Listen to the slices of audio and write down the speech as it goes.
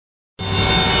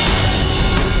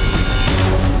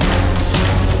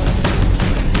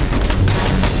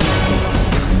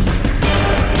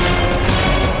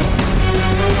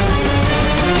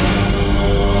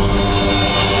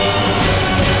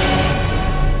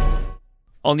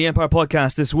On the Empire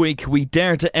Podcast this week, we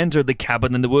dare to enter the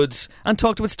cabin in the woods and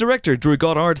talk to its director, Drew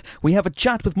Goddard. We have a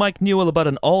chat with Mike Newell about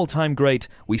an all-time great.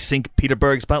 We sink Peter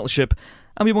Berg's Battleship.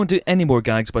 And we won't do any more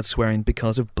gags about swearing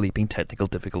because of bleeping technical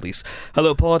difficulties.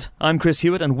 Hello, Pod. I'm Chris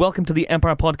Hewitt, and welcome to the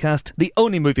Empire Podcast, the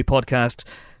only movie podcast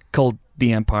called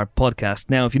the Empire Podcast.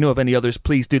 Now, if you know of any others,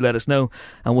 please do let us know,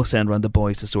 and we'll send round the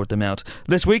boys to sort them out.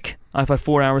 This week, I've had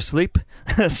 4 hours sleep,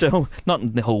 so not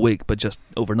in the whole week, but just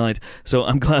overnight. So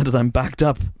I'm glad that I'm backed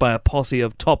up by a posse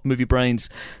of top movie brains,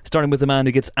 starting with the man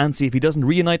who gets antsy if he doesn't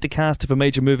reunite the cast of a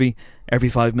major movie every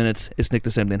 5 minutes. It's Nick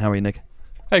DeSimlin. How are you, Nick?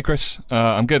 Hey Chris,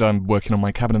 I'm good. I'm working on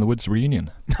my Cabin in the Woods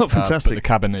reunion. Oh, fantastic. But the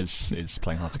cabin is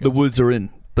playing hard to get. The woods are in,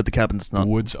 but the cabin's not. The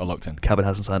woods are locked in. The cabin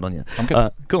hasn't signed on yet. I'm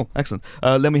good. Cool, excellent.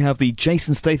 Then we have the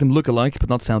Jason Statham look-alike, but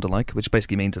not sound-alike, which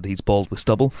basically means that he's bald with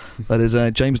stubble. That is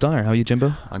James Dyer. How are you,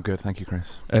 Jimbo? I'm good, thank you,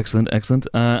 Chris. Excellent, excellent.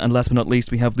 And last but not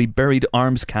least, we have the buried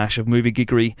arms cache of movie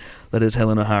geekery. That is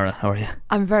Helen O'Hara. How are you?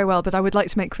 I'm very well, but I would like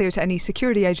to make clear to any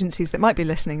security agencies that might be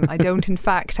listening that I don't, in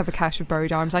fact, have a cache of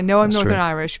buried arms. I know I'm That's Northern true.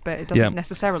 Irish, but it doesn't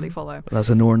necessarily follow. That's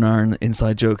a Northern Ireland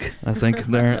inside joke, I think,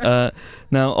 there.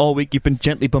 Now, all week you've been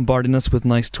gently bombarding us with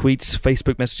nice tweets,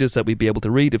 Facebook messages that we'd be able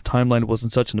to read if timeline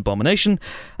wasn't such an abomination,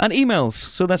 and emails.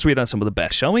 So let's read out some of the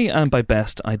best, shall we? And by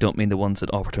best, I don't mean the ones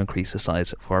that offer to increase the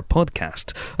size of our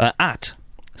podcast. At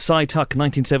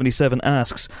SciTuck1977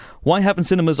 asks, why haven't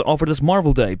cinemas offered us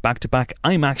Marvel Day, back-to-back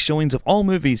IMAX showings of all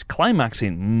movies,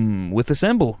 climaxing with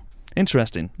Assemble?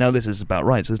 Interesting. Now this is about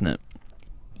rights, isn't it?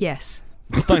 Yes.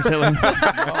 Thanks, Helen.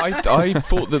 I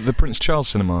thought that the Prince Charles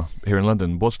Cinema here in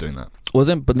London was doing that.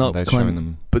 Wasn't, but not They're showing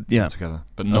them yeah. together,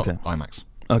 but not Okay. IMAX.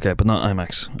 Okay, but not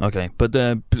IMAX. Okay, but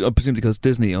presumably because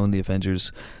Disney own the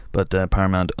Avengers, but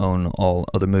Paramount own all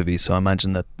other movies. So I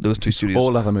imagine that those two studios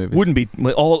All other movies. wouldn't be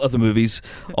all other movies,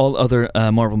 all other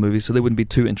Marvel movies. So they wouldn't be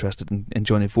too interested in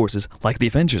joining forces like the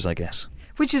Avengers, I guess.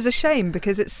 Which is a shame,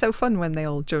 because it's so fun when they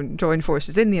all join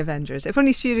forces in the Avengers. If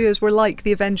only studios were like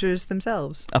the Avengers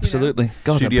themselves. Absolutely. You know?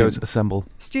 God, Studios assemble.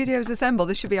 Studios assemble.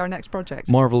 This should be our next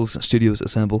project. Marvel's Studios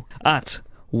assemble. At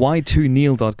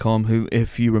y2neil.com, who,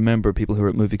 if you remember, people who were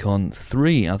at MovieCon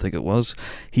 3, I think it was,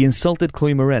 he insulted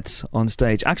Chloe Moretz on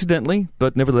stage. Accidentally,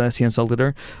 but nevertheless he insulted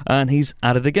her. And he's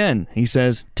at it again. He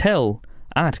says, tell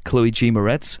at Chloe G.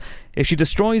 Moretz, if she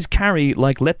destroys Carrie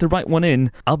like Let the Right One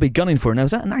In, I'll be gunning for her. Now,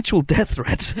 is that an actual death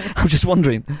threat? I'm just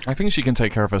wondering. I think she can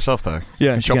take care of herself, though.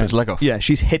 Yeah, and she chop can. his leg off. Yeah,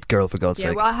 she's hit girl, for God's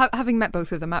sake. Well, having met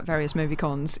both of them at various movie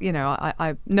cons, you know,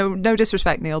 I no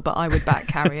disrespect, Neil, but I would back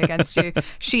Carrie against you.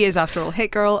 She is, after all,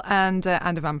 hit girl and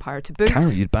a vampire to boot.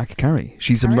 Carrie, you'd back Carrie.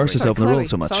 She's immersed herself in the role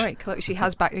so much. Sorry, Chloe, she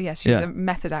has back. Yes, she's a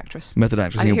method actress. Method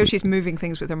actress. I hear she's moving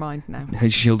things with her mind now.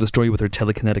 She'll destroy you with her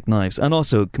telekinetic knives. And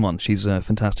also, come on, she's a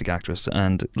fantastic actress.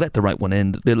 And Let the Right One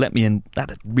In, They Let Me In,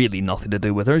 that had really nothing to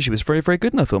do with her. She was very, very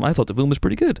good in that film. I thought the film was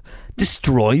pretty good.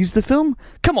 Destroys the film?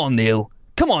 Come on, Neil.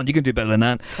 Come on, you can do better than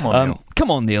that.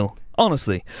 Come on, Neil.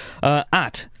 Honestly.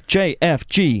 At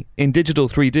JFG in Digital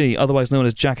 3D, otherwise known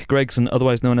as Jack Gregson,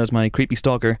 otherwise known as my creepy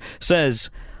stalker,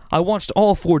 says, I watched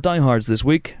all 4 Die Hards this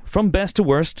week, from best to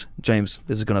worst. James,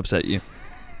 this is going to upset you.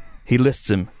 He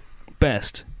lists him.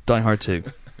 Best, Die Hard 2.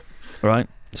 Alright?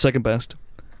 Second best,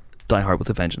 Die Hard with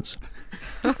a Vengeance.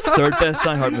 Third best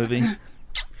Die Hard movie,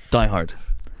 Die Hard.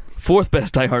 Fourth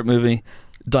best Die Hard movie,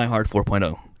 Die Hard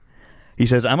 4.0. He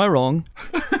says, am I wrong?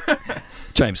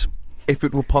 James. If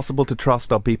it were possible to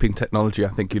trust our beeping technology, I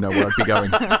think you know where I'd be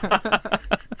going.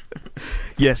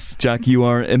 Yes, Jack, you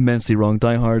are immensely wrong.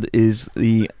 Die Hard is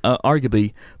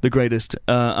arguably the greatest,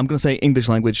 I'm going to say English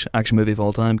language action movie of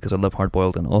all time, because I love Hard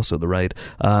Boiled and also The Raid.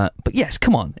 But yes,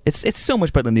 come on. It's so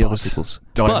much better than the other sequels.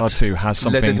 Die Hard 2 has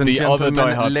something the other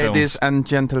Die Hard ladies films... and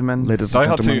gentlemen. Die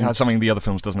Hard 2 has something the other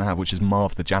films doesn't have, which is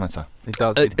Marv the janitor. It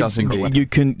does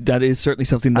indeed. That is certainly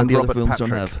something that And the Robert other films Patrick.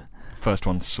 don't have. First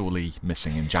one sorely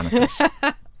missing in janitors.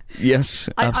 Yes,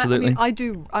 absolutely.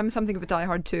 I'm something of a Die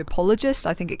Hard 2 apologist.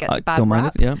 I think it gets a bad don't mind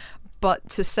rap. it, yeah. But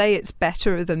to say it's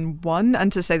better than 1,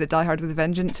 and to say that Die Hard with a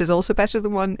Vengeance is also better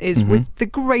than 1, is, with the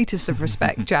greatest of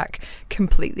respect, Jack,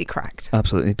 completely cracked.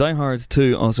 Absolutely. Die Hard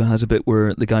 2 also has a bit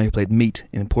where the guy who played Meat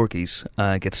in Porky's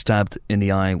gets stabbed in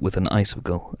the eye with an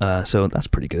icicle. So that's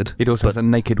pretty good. It also has a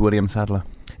naked William Sadler.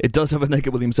 It does have a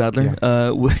naked William Sadler. Yeah.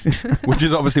 Which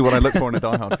is obviously what I look for in a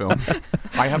Die Hard film.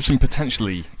 I have some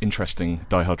potentially interesting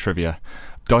Die Hard trivia.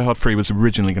 Die Hard 3 was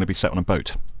originally going to be set on a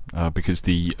boat. Because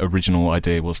the original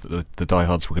idea was that the Die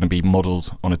Hards were going to be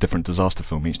modelled on a different disaster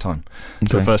film each time.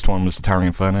 So the first one was the Towering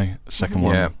Inferno, the second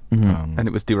one... and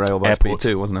it was derailed by Airport,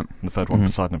 Speed 2, wasn't it? And the third one,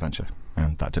 Poseidon Adventure.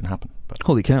 And that didn't happen. But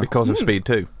Holy cow. Because of Speed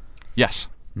 2. yes.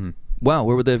 Wow,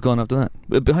 where would they have gone after that?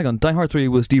 But hang on, Die Hard 3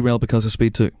 was derailed because of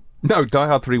Speed 2. No, Die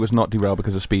Hard 3 was not derailed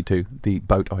because of Speed 2, the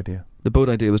boat idea. The boat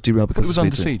idea was derailed because It was of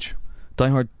Under Speed 2. Siege. Die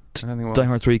Hard I don't think it was. Die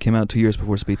Hard 3 came out 2 years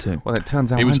before Speed 2. Well, it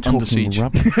turns out It was I'm Under talking Siege.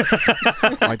 rubbish.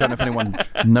 I don't know if anyone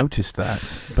noticed that,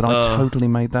 but I totally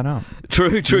made that up.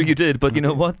 True, you did, but you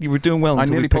know what? You were doing well I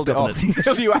until nearly we picked pulled it up on off.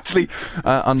 it. You actually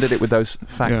undid it with those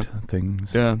fact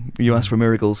things. Yeah, you asked for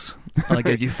miracles, and I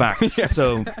gave you facts. Yes.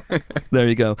 So, there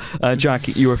you go. Jack,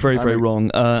 you were very, very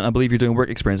wrong. I believe you're doing work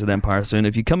experience at Empire soon.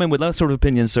 If you come in with that sort of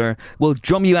opinion, sir, we'll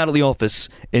drum you out of the office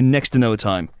in next to no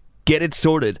time. Get it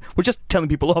sorted. We're just telling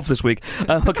people off this week.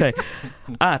 Okay.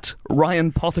 At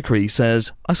Ryan Pothecary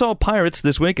says, I saw Pirates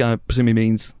this week. I presume he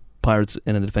means Pirates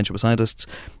in an Adventure with Scientists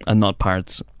and not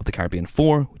Pirates of the Caribbean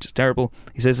 4, which is terrible.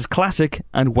 He says it's classic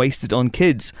and wasted on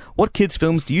kids. What kids'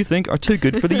 films do you think are too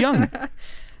good for the young?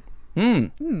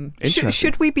 Interesting.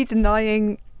 Should we be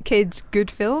denying kids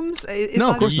good films? Is No,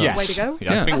 of that course the not. way to go?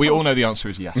 Yeah, I think we all know the answer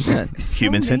is yes. Yeah,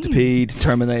 Human mean. Centipede,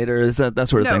 Terminator, that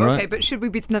sort of No, thing, right? okay, but should we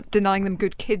be denying them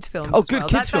good kids films? Oh, as good well?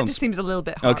 kids That films. just seems a little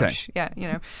bit harsh. Okay. Yeah, you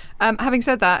know. Having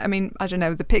said that, I mean, I don't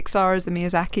know, the Pixars, the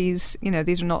Miyazakis, you know,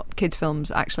 these are not kids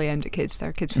films actually aimed at kids.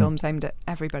 They're kids films aimed at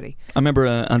everybody. I remember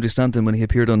Andrew Stanton, when he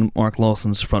appeared on Mark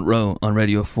Lawson's Front Row on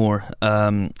Radio 4,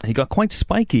 he got quite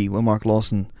spiky when Mark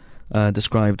Lawson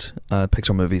described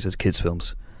Pixar movies as kids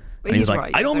films. And he was He's like,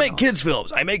 right, I don't they're make not. kids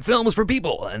films. I make films for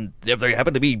people. And if they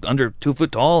happen to be under 2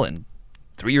 foot tall and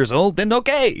 3 years old, then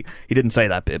okay. He didn't say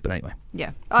that bit, but anyway. Yeah,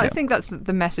 I think that's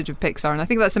the message of Pixar, and I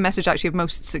think that's the message actually of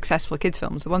most successful kids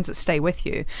films. The ones that stay with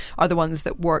you are the ones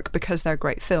that work because they're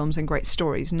great films and great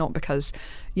stories, not because,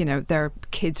 you know, they're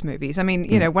kids movies. I mean,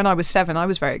 you know, when I was 7, I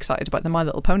was very excited about the My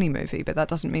Little Pony movie, but that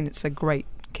doesn't mean it's a great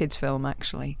kids film,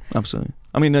 actually. Absolutely.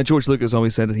 I mean, George Lucas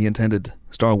always said that he intended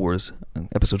Star Wars,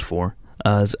 Episode 4,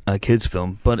 as a kids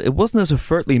film, but it wasn't as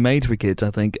overtly made for kids,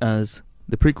 I think, as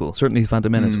the prequel, certainly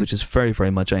Phantom Menace, which is very, very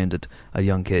much aimed at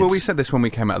young kids. Well, we said this when we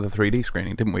came out of the 3D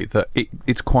screening, didn't we? That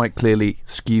it's quite clearly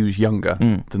skews younger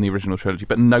than the original trilogy,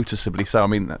 but noticeably so. I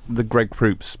mean, the Greg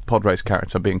Proops pod race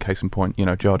character being case in point, you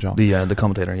know, Jar Jar. The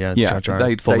commentator, Jar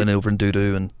Jar falling over in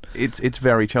doo-doo. And It's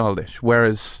very childish,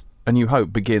 whereas A New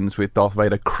Hope begins with Darth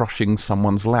Vader crushing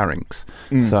someone's larynx.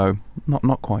 So,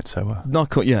 not quite so... not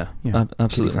quite,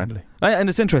 absolutely. friendly. And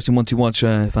it's interesting once you watch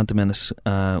Phantom Menace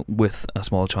with a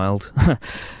small child,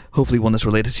 hopefully one that's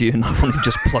related to you, not one you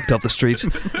just plucked off the street.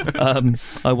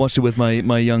 I watched it with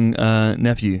my young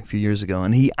nephew a few years ago,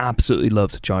 and he absolutely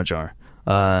loved Jar Jar.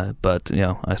 But you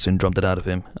know, I soon drummed it out of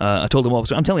him. I told him off.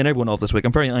 So I'm telling everyone off this week.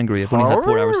 I'm very angry. I've only had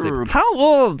 4 hours sleep. How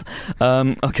old?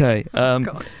 Okay.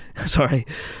 God. Sorry.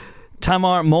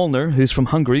 Tamar Molnar, who's from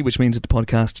Hungary, which means that the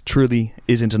podcast truly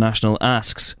is international,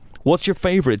 asks, what's your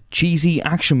favourite cheesy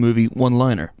action movie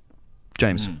one-liner?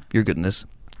 James, you're good in this.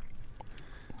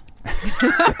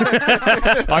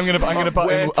 I'm gonna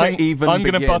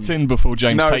butt in before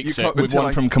James takes it with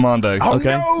one from Commando. Oh, Okay.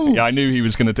 no! Yeah, I knew he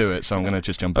was going to do it, so I'm going to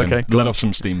just jump in. Okay, Let off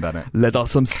some steam, Bennett. Let off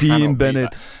some steam, Cannot beat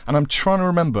Bennett. that. And I'm trying to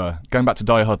remember, going back to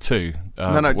Die Hard 2.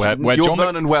 Where your John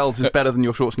Vernon Wells is better than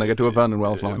your Schwarzenegger. Do a Vernon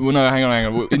Wells line. Well, no, hang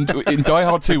on. In Die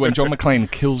Hard 2, when John McClane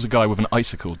kills a guy with an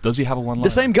icicle, does he have a one-liner? The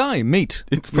same guy, Meat,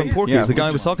 from Meat, Porky's, yeah, the guy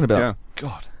I was talking about. Yeah.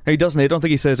 God. He doesn't. I don't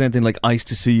think he says anything like "ice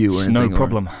to see you" or Snow anything.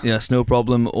 problem. Snow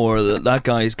problem, or that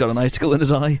guy's got an icicle in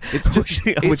his eye.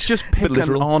 It's just pick an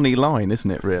literal. Arnie line,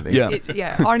 isn't it, really? Yeah.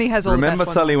 Arnie has all Remember, the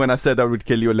best Sully, when I one-liners. said I would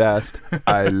kill you last?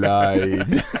 I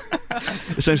lied.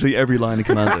 Essentially every line in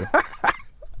Commando.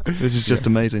 This is just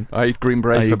amazing. I eat green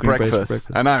berets for breakfast,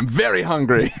 and I'm very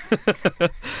hungry.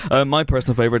 My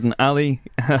personal favourite, and Ali,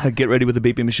 get ready with the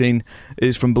beeping machine,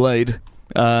 is from Blade.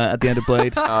 At the end of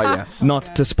Blade. Ah, yes.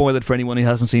 Not to spoil it for anyone who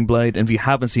hasn't seen Blade, and if you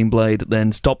haven't seen Blade,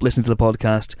 then stop listening to the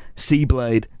podcast, see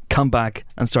Blade, come back,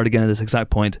 and start again at this exact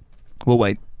point. We'll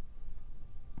wait.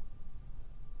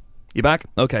 You back?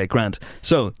 Okay, grand.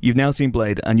 So, you've now seen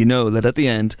Blade, and you know that at the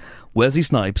end, Wesley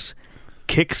Snipes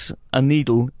kicks a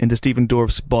needle into Stephen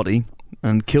Dorff's body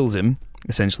and kills him,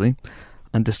 essentially,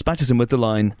 and dispatches him with the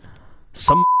line,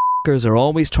 "Some f***ers are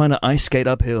always trying to ice skate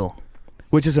uphill,"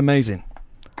 which is amazing.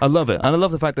 I love it. And I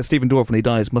love the fact that Stephen Dorff, when he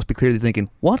dies, must be clearly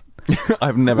thinking, what?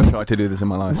 I've never tried to do this in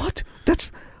my life. What?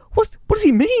 What does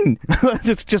he mean?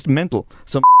 It's just mental.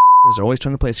 Some are always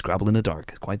trying to play Scrabble in the dark.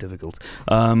 It's quite difficult.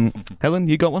 Helen,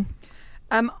 you got one?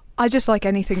 I just like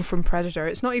anything from Predator.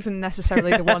 It's not even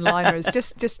necessarily the one-liners,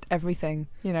 just everything,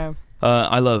 you know.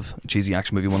 I love cheesy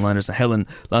action movie one-liners. Helen,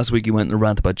 last week you went on a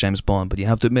rant about James Bond, but you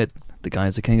have to admit, the guy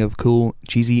is the king of cool,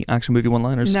 cheesy action movie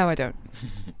one-liners. No, I don't.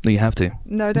 No, you have to.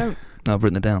 No, I don't. No, I've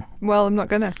written it down. Well, I'm not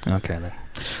gonna. Okay, then.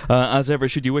 As ever,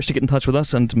 should you wish to get in touch with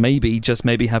us and maybe, just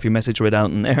maybe, have your message read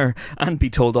out in air and be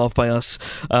told off by us,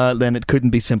 then it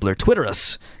couldn't be simpler. Twitter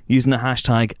us using the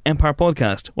hashtag Empire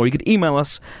Podcast, or you could email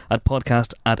us at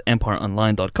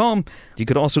podcast@empireonline.com. You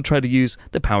could also try to use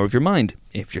the power of your mind,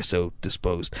 if you're so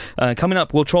disposed. Coming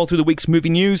up, we'll trawl through the week's movie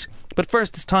news, but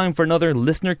first it's time for another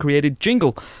listener-created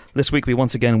jingle. This week we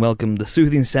once again welcome the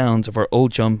soothing sounds of our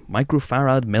old chum,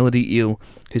 Microfarad Melody Eel,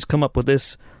 who's come up with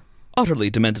this utterly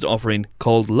demented offering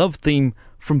called Love Theme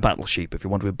from Battleship. If you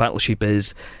wonder what Battleship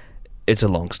is, it's a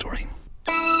long story.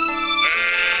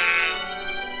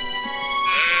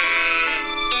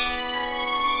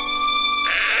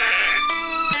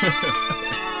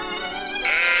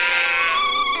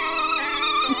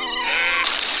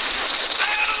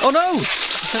 Oh no!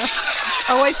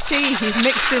 Oh, I see. He's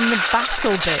mixed in the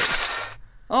battle bit.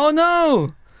 Oh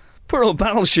no! Poor old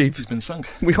Battleship. He's been sunk.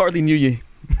 We hardly knew ye.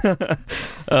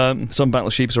 Some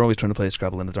battleships are always trying to play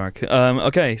Scrabble in the dark.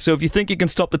 Okay, so if you think you can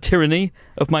stop the tyranny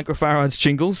of Microfarad's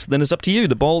jingles, then it's up to you.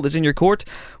 The ball is in your court.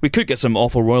 We could get some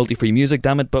awful royalty-free music,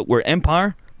 damn it, but we're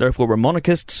Empire, therefore we're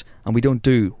monarchists, and we don't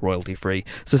do royalty-free.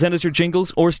 So send us your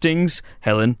jingles or stings,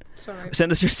 Helen. Sorry.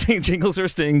 Send us your jingles or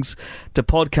stings to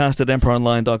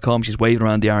podcast@empireonline.com. She's waving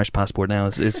around the Irish passport now.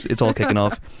 It's all kicking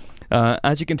off.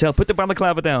 As you can tell, put the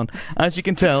balaclava down. As you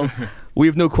can tell, we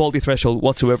have no quality threshold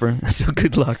whatsoever, so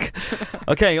good luck.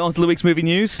 Okay, on to the week's movie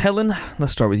news. Helen,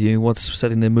 let's start with you. What's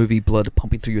setting the movie blood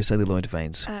pumping through your celluloid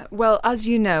veins? Well, as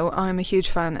you know, I'm a huge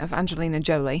fan of Angelina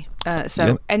Jolie. So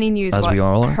Yep. any news As about we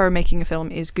are all are. her making a film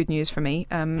is good news for me.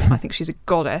 I think she's a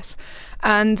goddess.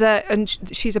 And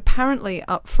she's apparently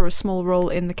up for a small role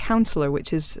in The Counselor,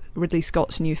 which is Ridley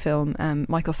Scott's new film.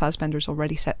 Michael Fassbender's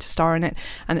already set to star in it,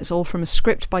 and it's all from a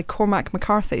script by Cormac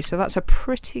McCarthy, so that's a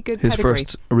pretty good His pedigree.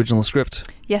 first original script.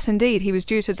 Yes, indeed. He was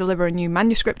due to deliver a new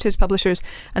manuscript to his publishers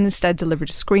and instead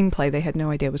delivered a screenplay they had no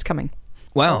idea was coming.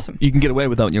 Wow. Awesome. You can get away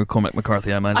without your Cormac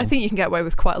McCarthy, I imagine. I think you can get away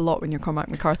with quite a lot when you're Cormac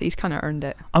McCarthy. He's kind of earned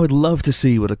it. I would love to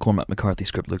see what a Cormac McCarthy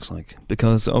script looks like,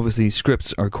 because obviously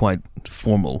scripts are quite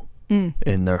formal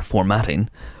in their formatting,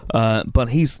 but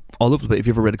he's all over the place. If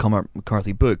you've ever read a Cormac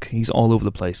McCarthy book, he's all over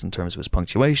the place in terms of his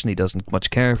punctuation. He doesn't much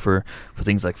care for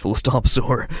things like full stops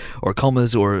or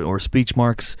commas or speech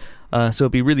marks. So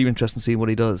it'd be really interesting to see what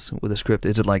he does with a script.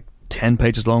 Is it like 10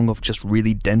 pages long of just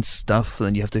really dense stuff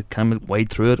and you have to kind of wade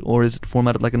through it, or is it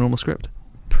formatted like a normal script?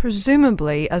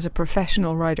 Presumably, as a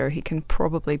professional writer, he can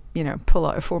probably, pull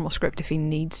out a formal script if he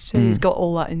needs to. He's got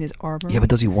all that in his armour. Yeah, but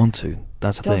does he want to?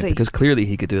 That's the Does thing, he? because clearly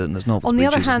he could do it in his novels. On but the he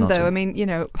other chooses hand, not though, to. I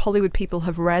mean, Hollywood people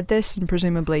have read this and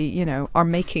presumably, are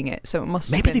making it, so it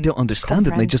must Maybe have they been don't understand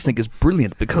it and they just think it's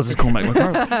brilliant because it's Cormac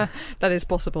McCarthy. That is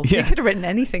possible. Yeah. He could have written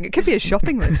anything. It could be a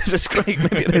shopping list. It's great,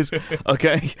 maybe it is.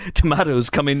 Okay, tomatoes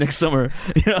coming next summer.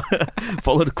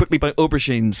 Followed quickly by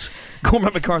aubergines.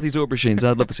 Cormac McCarthy's aubergines.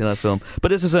 I'd love to see that film. But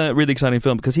this is a really exciting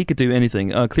film because he could do anything.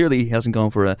 Clearly, he hasn't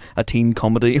gone for a teen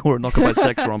comedy or a knockabout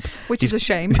sex romp. Which is a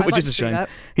shame. Which is a shame.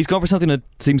 He's gone for something that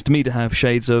seems to me to have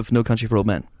shades of No Country for Old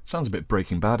Men. Sounds a bit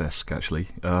Breaking Bad-esque, actually.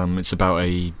 It's about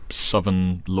a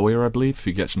southern lawyer, I believe,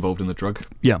 who gets involved in the drug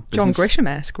Yeah. John business.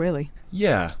 Grisham-esque, really.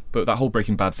 Yeah, but that whole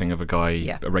Breaking Bad thing of a guy,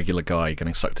 Yeah. a regular guy,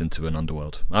 getting sucked into an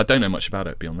underworld. I don't know much about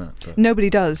it beyond that. But Nobody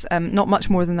does. Not much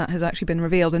more than that has actually been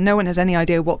revealed, and no one has any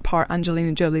idea what part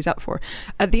Angelina Jolie's up for.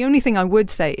 The only thing I would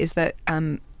say is that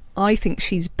I think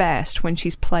she's best when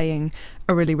she's playing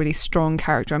a really, really strong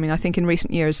character. I mean, I think in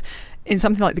recent years, in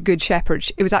something like The Good Shepherd,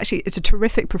 it's a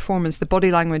terrific performance. The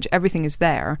body language, everything is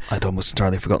there. I'd almost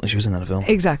entirely forgotten she was in that film.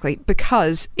 Exactly,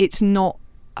 because it's not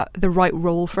the right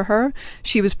role for her.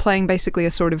 She was playing basically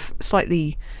a sort of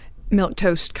slightly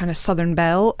milquetoast kind of Southern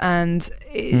belle, and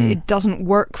it doesn't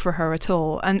work for her at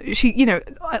all. And she,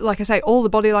 like I say, all the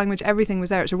body language, everything was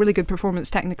there. It's a really good performance,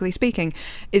 technically speaking.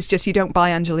 It's just you don't buy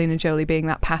Angelina Jolie being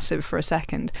that passive for a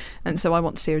second. And so I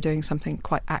want to see her doing something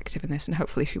quite active in this, and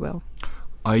hopefully she will.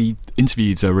 I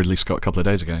interviewed Ridley Scott a couple of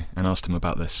days ago and asked him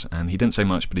about this, and he didn't say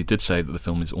much, but he did say that the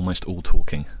film is almost all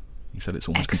talking. He said it's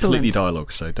almost Excellent. completely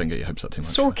dialogue, so don't get your hopes up too much.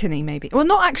 Sorkin-y, maybe. Well,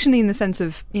 not actiony in the sense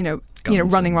of,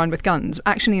 running around with guns.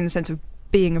 Actiony in the sense of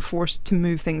being a force to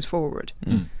move things forward.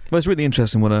 Well, it's really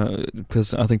interesting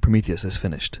because I think Prometheus is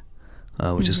finished,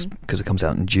 which is because it comes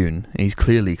out in June. He's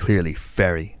clearly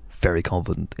very, very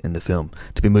confident in the film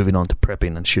to be moving on to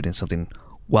prepping and shooting something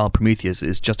while Prometheus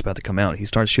is just about to come out. He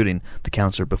starts shooting The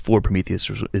Counselor before Prometheus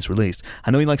is released.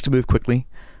 I know he likes to move quickly,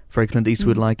 very Clint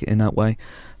Eastwood-like in that way,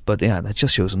 but yeah, that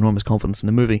just shows enormous confidence in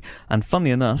the movie. And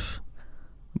funnily enough,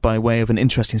 by way of an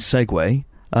interesting segue,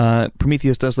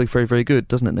 Prometheus does look very, very good,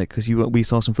 doesn't it, Nick? Because we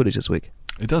saw some footage this week.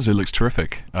 It does. It looks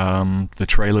terrific. The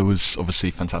trailer was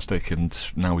obviously fantastic,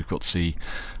 and now we've got to see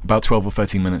about 12 or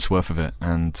 13 minutes worth of it,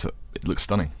 and it looks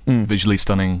stunning. Visually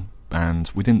stunning,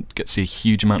 and we didn't get to see a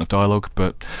huge amount of dialogue,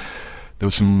 but there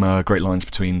were some great lines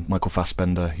between Michael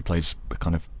Fassbender, who plays a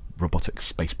kind of robotic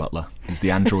space butler, who's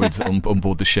the android on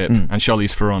board the ship, and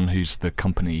Charlize Theron, who's the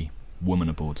company woman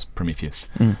aboard Prometheus.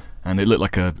 And it looked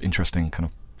like an interesting kind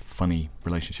of funny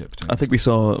relationship between I think we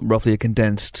saw roughly a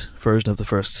condensed version of the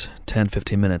first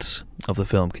 10-15 minutes of the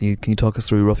film. Can you talk us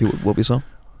through roughly what we saw?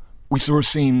 We saw a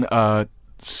scene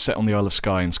set on the Isle of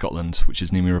Skye in Scotland, which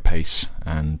is Numi Rapace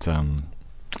and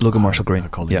Logan Marshall Green, her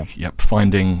colleague,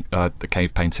 finding the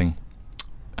cave painting,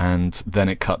 and then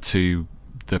it cut to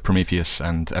the Prometheus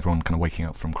and everyone kind of waking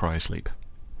up from cryosleep.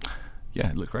 Yeah,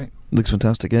 it looked great. Looks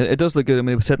fantastic. It does look good. I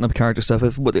mean, it was setting up character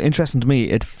stuff. What interesting to me,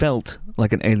 it felt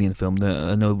like an Alien film.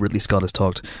 I know Ridley Scott has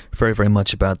talked very, very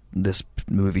much about this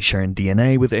movie sharing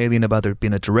DNA with Alien, about there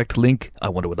being a direct link. I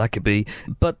wonder what that could be.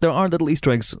 But there are little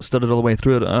Easter eggs studded all the way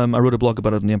through it. I wrote a blog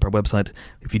about it on the Empire website.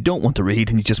 If you don't want to read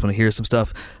and you just want to hear some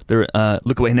stuff,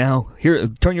 look away now.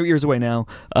 Turn your ears away now,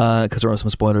 because there are some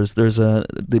spoilers. There's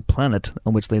the planet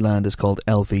on which they land is called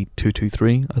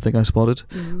LV-223. I think I spotted,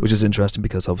 which is interesting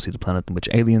because obviously the planet in which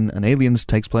Aliens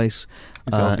takes place.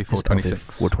 It's LV-426.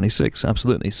 426,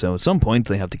 absolutely. So at some point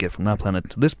they have to get from that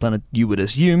planet to this planet, you would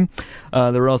assume.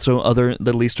 There are also other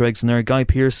little Easter eggs in there. Guy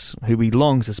Pearce, who we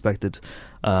long suspected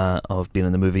of being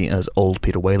in the movie as old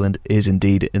Peter Wayland, is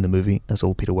indeed in the movie as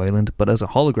old Peter Wayland, but as a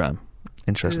hologram,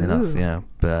 interestingly enough.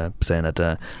 Saying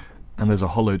that... and there's a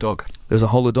hollow dog. There's a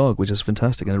hollow dog, which is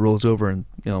fantastic, and it rolls over and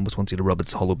almost wants you to rub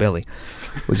its hollow belly,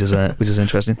 which is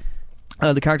interesting.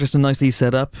 The characters are nicely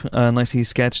set up, nicely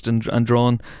sketched and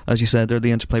drawn. As you said, they're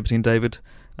the interplay between David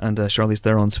and Charlize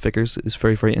Theron's figures is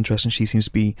very, very interesting. She seems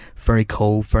to be very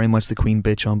cold, very much the queen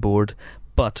bitch on board.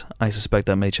 But I suspect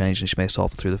that may change and she may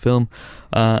soften through the film.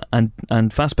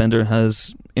 And Fassbender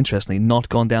has, interestingly, not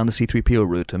gone down the C-3PO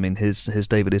route. I mean, his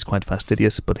David is quite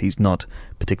fastidious, but he's not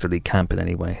particularly camp in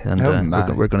any way. And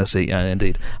we're going to see,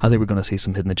 indeed, I think we're going to see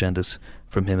some hidden agendas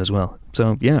from him as well.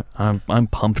 So, yeah, I'm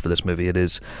pumped for this movie. It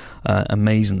is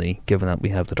amazingly, given that we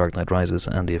have The Dark Knight Rises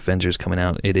and The Avengers coming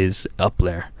out, it is up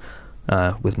there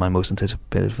with my most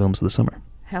anticipated films of the summer.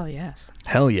 Hell yes.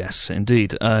 Hell yes,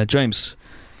 indeed. James,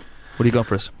 what do you got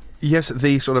for us? Yes,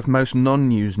 the sort of most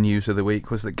non-news news of the week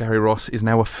was that Gary Ross is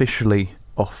now officially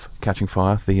off Catching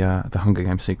Fire, the Hunger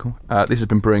Games sequel. This has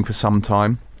been brewing for some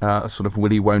time, a sort of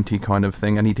willy-won't-y kind of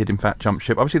thing, and he did in fact jump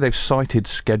ship. Obviously they've cited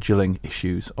scheduling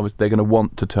issues. Obviously they're going to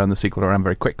want to turn the sequel around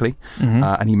very quickly,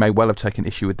 and he may well have taken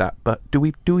issue with that. But do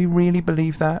we really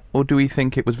believe that? Or do we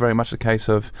think it was very much the case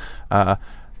of,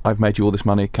 I've made you all this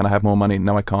money, can I have more money?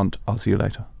 No, I can't, I'll see you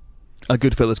later. A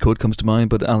Goodfellas quote comes to mind,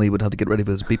 but Ali would have to get ready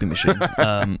for his beeping machine.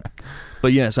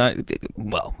 But yes,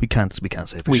 we can't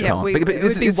say for sure.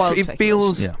 It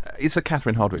feels it's a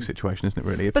Catherine Hardwicke situation, isn't it?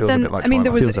 Really, it feels a bit like. I mean,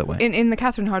 there was feels that way. in the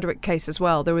Catherine Hardwicke case as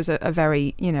well. There was a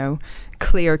very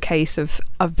clear case of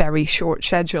a very short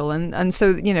schedule, and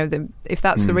so if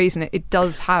that's the reason, it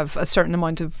does have a certain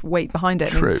amount of weight behind it.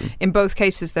 True. In both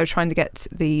cases, they're trying to get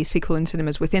the sequel in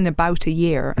cinemas within about a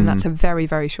year, and that's a very,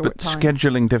 very short time.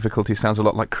 Scheduling difficulty sounds a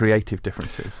lot like creative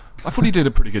differences. I thought he did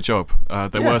a pretty good job.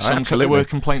 There were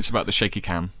complaints about the shaky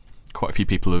cam. Quite a few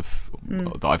people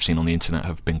that I've seen on the internet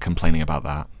have been complaining about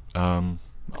that.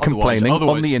 Complaining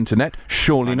on the internet?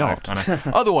 Surely not. I know.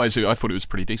 Otherwise, I thought it was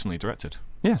pretty decently directed.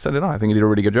 Yeah, so did I. I think he did a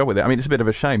really good job with it. I mean, it's a bit of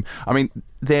a shame. I mean,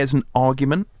 there's an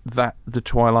argument that the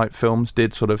Twilight films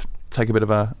did sort of take a bit of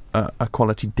a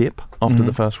quality dip after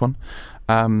the first one.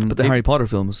 But the Harry Potter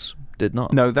films did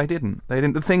not. No, they didn't.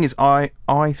 The thing is, I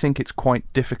think it's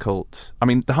quite difficult. I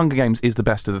mean, The Hunger Games is the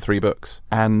best of the three books,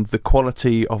 and the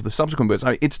quality of the subsequent books,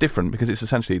 it's different because it's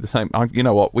essentially the same. You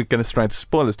know what? We're going to stray into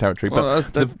spoilers territory,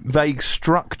 but the vague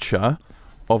structure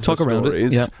of the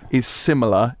stories is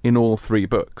similar in all three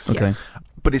books. Okay. Yes.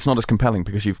 But it's not as compelling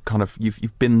because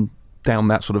you've been down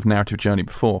that sort of narrative journey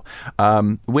before.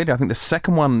 Weirdly, I think the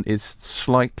second one is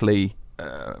slightly.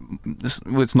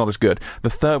 It's not as good.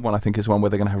 The third one, I think, is one where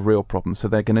they're going to have real problems. So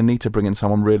they're going to need to bring in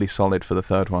someone really solid for the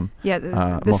third one. Yeah,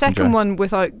 the second one,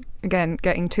 without again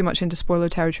getting too much into spoiler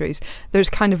territories, there's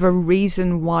kind of a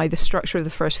reason why the structure of the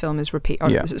first film is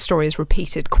story is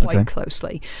repeated quite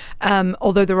closely.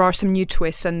 Although there are some new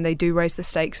twists and they do raise the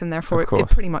stakes, and therefore it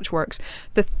pretty much works.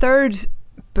 The third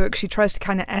book. She tries to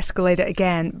kind of escalate it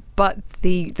again, but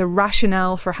the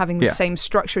rationale for having the same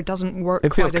structure doesn't work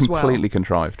it feels quite as well. completely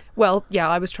contrived. Well, yeah,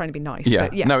 I was trying to be nice. Yeah.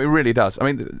 But yeah. No, it really does. I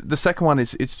mean, the second one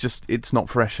it's not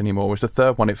fresh anymore, whereas the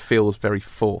third one, it feels very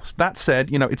forced. That said,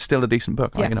 it's still a decent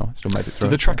book. Yeah. I still made it through.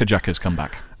 Do the Tracker Jackers come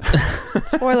back?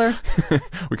 Spoiler.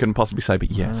 We couldn't possibly say,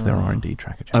 but yes, there are indeed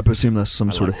Tracker Jackers. I presume that's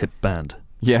some sort of hip band.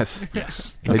 Yes.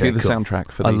 Yes. They Okay, do the cool.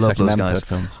 soundtrack for I the love second those and guys. third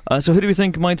films. So who do we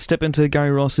think might step into Gary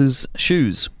Ross's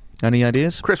shoes? Any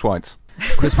ideas? Chris White's.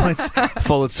 Chris White's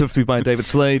followed swiftly by David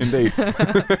Slade. Indeed.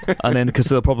 And then, because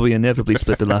they'll probably inevitably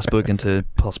split the last book into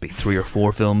possibly 3 or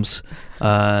 4 films,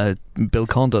 Bill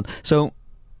Condon. So,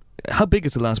 how big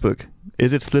is the last book?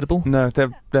 Is it splittable? No, they're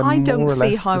I more don't or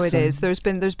see less how the it same. is. There's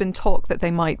been talk that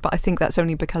they might, but I think that's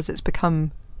only because it's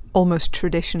become almost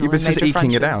traditional. But it's in just major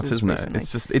eking it out, franchises isn't it? recently.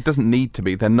 It's just, it doesn't need to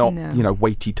be. They're not, No.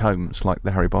 weighty tomes like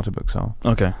the Harry Potter books are.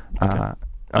 Okay. I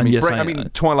And mean, yes,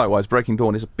 Twilight-wise, Breaking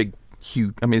Dawn is a big,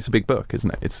 huge. I mean, it's a big book,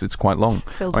 isn't it? It's quite long.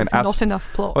 Filled I mean, with not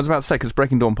enough plot. I was about to say, because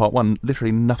Breaking Dawn Part 1,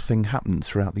 literally nothing happens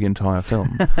throughout the entire film.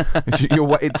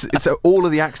 It's all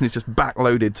of the action is just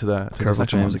backloaded to the Careful, second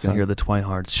James, one. I can hear the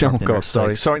Twihards Oh sharpening their God,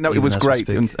 sorry. stakes, Sorry, no, it even was as we great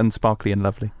speak. and sparkly and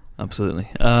lovely. Absolutely.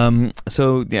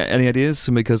 So, yeah, any ideas?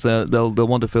 Because they'll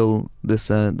want to fill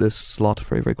this slot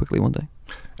very, very quickly one day.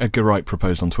 Edgar Wright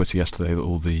proposed on Twitter yesterday that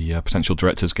all the potential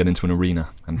directors get into an arena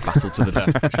and battle to the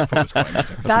death, which I thought was quite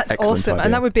amazing. That's an excellent awesome, idea.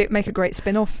 and that would make a great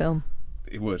spin-off film.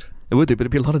 It would. It would do, but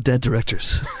it'd be a lot of dead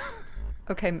directors.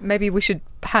 Okay, maybe we should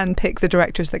hand-pick the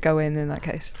directors that go in that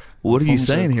case. What are you Fonzo.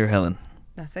 saying here, Helen?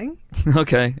 Nothing?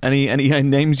 Okay. Any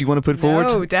names you want to put forward?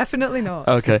 No, definitely not.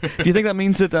 Okay. Do you think that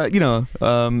means that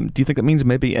do you think that means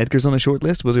maybe Edgar's on a short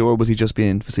list? Or was he just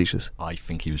being facetious? I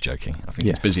think he was joking. I think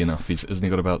Yes. he's busy enough. Hasn't he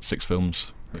got about 6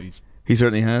 films that he's... He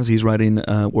certainly has. He's writing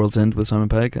World's End with Simon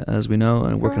Pegg, as we know,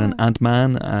 and working on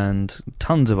Ant-Man and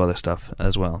tons of other stuff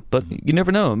as well. But you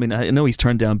never know. I mean, I know he's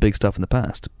turned down big stuff in the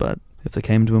past, but if they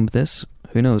came to him with this,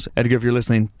 who knows? Edgar, if you're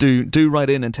listening, do write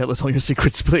in and tell us all your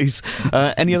secrets, please.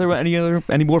 Any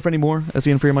more, as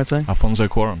Ian Freer might say? Alfonso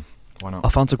Cuarón. Why not?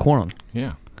 Alfonso Cuarón.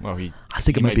 Yeah. Well, he I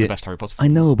think it made might be the best Harry Potter I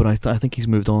film. know, but I think he's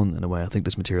moved on in a way. I think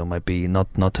this material might be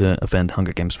not to offend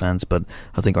Hunger Games fans, but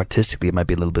I think artistically it might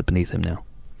be a little bit beneath him now.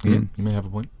 Yeah, you may have a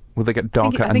point. Will they get I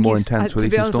darker and think more he's- intense with to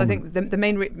each be honest, I installment? think the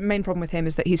main problem with him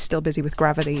is that he's still busy with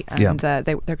Gravity, and Yeah.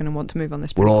 they're going to want to move on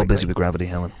this. We're pretty all quickly. busy with Gravity,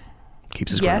 Helen.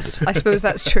 Keeps us Yes, grounded. I suppose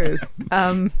that's true.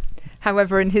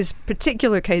 However, in his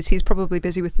particular case, he's probably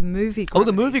busy with the movie. Oh, the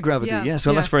Gravity. movie Gravity. Yeah, Yes,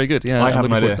 so that's yeah. very good. Yeah, I I'm have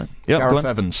an looking idea. forward to that. Yeah, go Gareth on.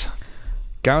 Evans.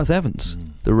 Gareth Evans.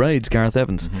 The Raid's Gareth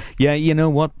Evans. Yeah, you know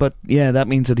what? But yeah, that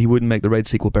means that he wouldn't make the Raid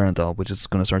sequel Berendal, which is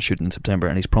going to start shooting in September,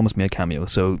 and he's promised me a cameo.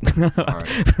 So,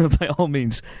 by all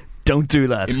means, don't do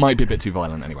that. It might be a bit too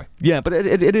violent anyway. Yeah, but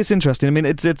it is interesting. I mean,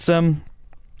 it's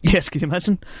yes, can you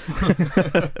imagine?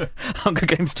 Hunger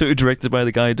Games 2, directed by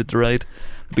the guy who did the Raid.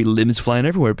 There'd be limbs flying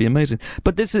everywhere. It'd be amazing.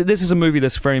 But this is a movie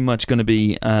that's very much going to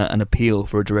be an appeal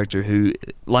for a director who,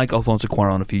 like Alfonso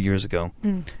Cuarón a few years ago,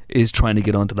 is trying to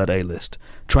get onto that A-list,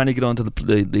 trying to get onto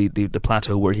the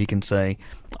plateau where he can say,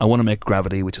 I want to make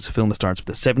Gravity, which is a film that starts with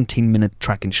a 17-minute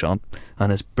tracking shot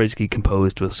and is basically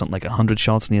composed with something like 100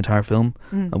 shots in the entire film,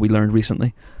 we learned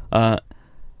recently.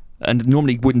 And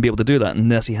normally wouldn't be able to do that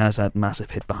unless he has that massive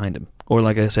hit behind him, or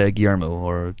like I say, Guillermo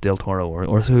or Del Toro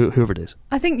or whoever it is.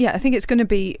 I think it's going to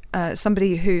be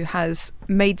somebody who has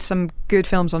made some good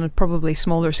films on a probably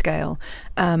smaller scale,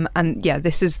 and yeah,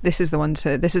 this is the one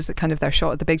to this is the kind of their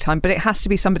shot at the big time. But it has to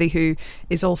be somebody who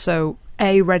is also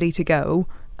A, ready to go.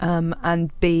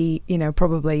 And B,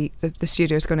 probably the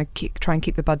studio is going to try and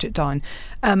keep the budget down.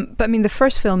 But I mean, the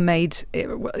first film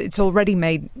it's already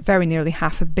made very nearly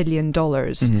 $500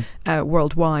 million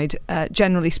worldwide.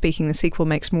 Generally speaking, the sequel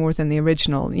makes more than the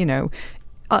original.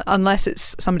 Unless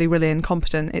it's somebody really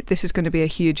incompetent, this is going to be a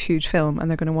huge, huge film,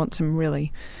 and they're going to want some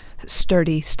really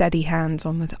sturdy, steady hands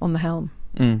on the helm.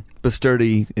 But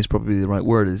sturdy is probably the right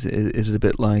word. Is it a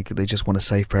bit like they just want a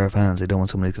safe pair of hands? They don't want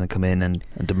somebody who's going to come in and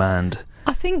demand.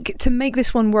 I think to make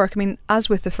this one work, I mean, as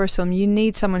with the first film, you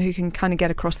need someone who can kind of get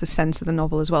across the sense of the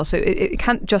novel as well. So it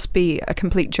can't just be a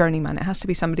complete journeyman. It has to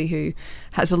be somebody who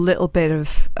has a little bit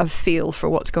of feel for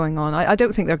what's going on. I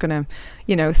don't think they're going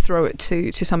to, throw it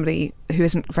to somebody who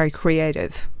isn't very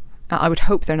creative. I would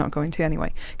hope they're not going to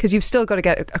anyway, because you've still got to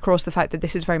get across the fact that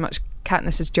this is very much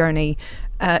Katniss's journey.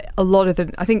 I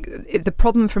think the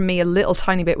problem for me a little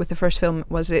tiny bit with the first film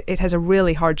was it has a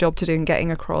really hard job to do in getting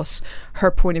across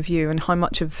her point of view and how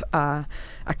much of a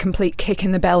complete kick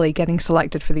in the belly getting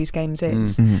selected for these games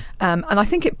is. And I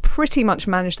think it pretty much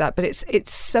managed that, but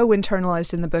it's so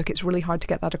internalized in the book, it's really hard to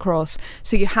get that across.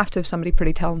 So you have to have somebody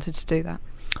pretty talented to do that.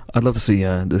 I'd love to see,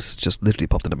 this just literally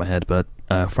popped into my head, but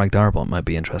Frank Darabont might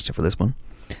be interesting for this one.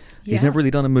 He's never really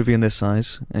done a movie in this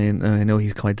size, and I know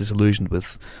he's quite disillusioned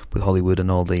with Hollywood and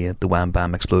all the wham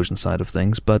bam explosion side of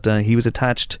things. But he was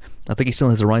attached. I think he still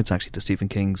has the rights actually to Stephen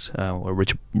King's or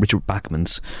Richard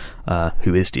Bachman's,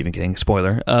 who is Stephen King.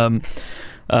 Spoiler.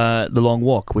 The Long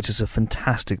Walk, which is a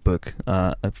fantastic book,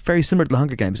 very similar to The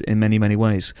Hunger Games in many, many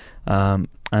ways.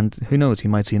 And who knows, he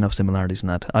might see enough similarities in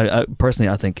that. I personally,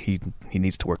 I think he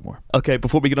needs to work more. Okay,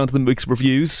 before we get on to the week's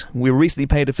reviews, we were recently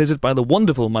paid a visit by the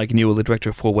wonderful Mike Newell, the director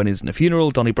of Four Weddings and a Funeral,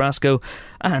 Donnie Brasco,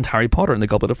 and Harry Potter and the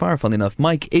Goblet of Fire. Funnily enough,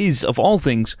 Mike is, of all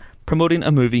things, promoting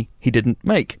a movie he didn't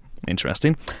make.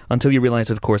 Interesting. Until you realise,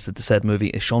 of course, that the said movie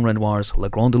is Jean Renoir's La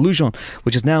Grande Illusion,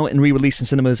 which is now in re-release in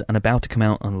cinemas and about to come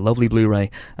out on lovely Blu-ray,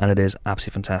 and it is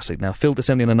absolutely fantastic. Now, Phil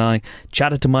Descending and I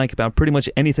chatted to Mike about pretty much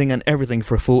anything and everything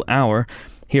for a full hour.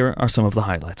 Here are some of the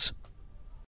highlights.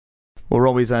 We're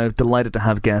always delighted to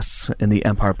have guests in the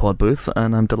Empire Pod booth,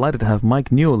 and I'm delighted to have Mike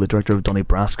Newell, the director of Donnie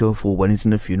Brasco, For Weddings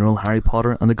and a Funeral, Harry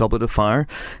Potter and the Goblet of Fire.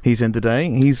 He's in today.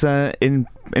 He's in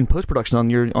post-production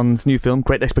on his new film,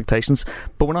 Great Expectations,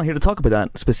 but we're not here to talk about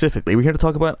that specifically. We're here to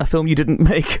talk about a film you didn't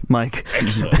make, Mike.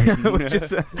 Excellent. Which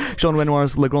is Jean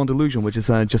Renoir's La Grande Illusion, which has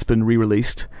just been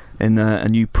re-released in a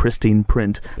new pristine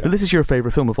print. Yeah. Now, this is your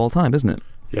favourite film of all time, isn't it?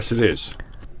 Yes, it is.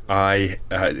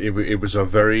 It was a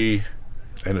very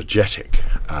energetic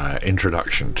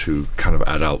introduction to kind of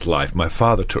adult life. My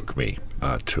father took me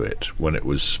to it when it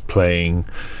was playing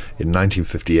in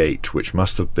 1958, which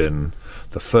must have been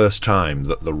the first time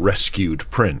that the rescued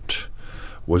print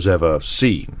was ever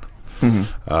seen.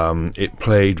 Mm-hmm. It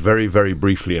played very, very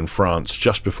briefly in France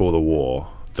just before the war.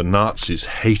 The Nazis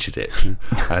hated it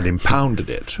and impounded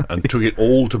it and took it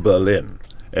all to Berlin,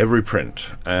 every print.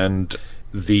 And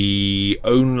the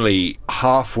only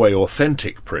halfway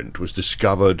authentic print was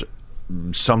discovered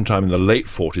sometime in the late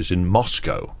 40s in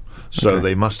Moscow. So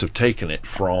they must have taken it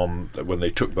from, when they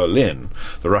took Berlin,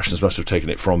 the Russians must have taken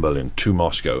it from Berlin to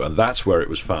Moscow, and that's where it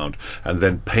was found, and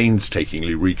then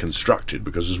painstakingly reconstructed,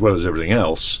 because as well as everything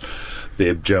else,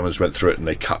 the Germans went through it and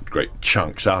they cut great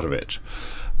chunks out of it.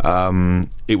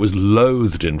 It was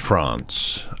loathed in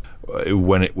France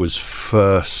when it was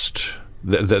first...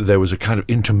 There was a kind of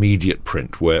intermediate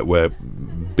print where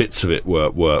bits of it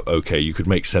were okay, you could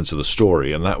make sense of the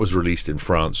story, and that was released in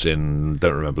France in,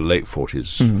 don't remember, late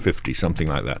 40s, 50, something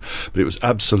like that. But it was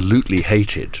absolutely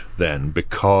hated then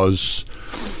because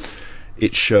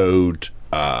it showed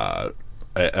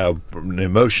an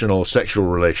emotional sexual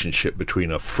relationship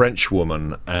between a French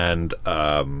woman and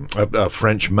a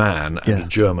French man and a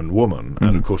German woman.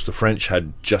 And of course the French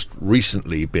had just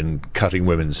recently been cutting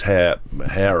women's hair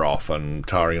off and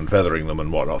tarring and feathering them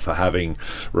and whatnot for having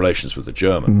relations with the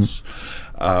Germans.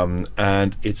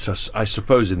 And it's I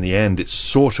suppose in the end it's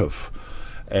sort of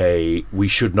a we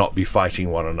should not be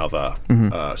fighting one another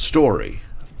story.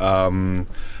 And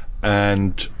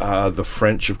the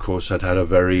French, of course, had a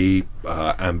very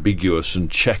ambiguous and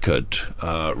checkered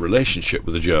relationship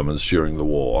with the Germans during the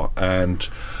war, and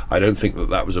I don't think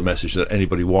that was a message that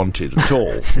anybody wanted at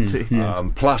all.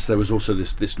 Plus, there was also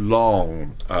this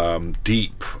long,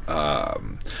 deep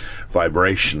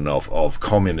vibration of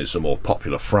communism or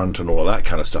Popular Front and all of that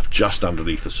kind of stuff just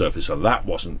underneath the surface, and that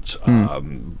wasn't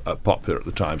popular at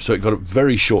the time. So it got a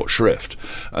very short shrift,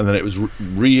 and then it was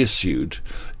reissued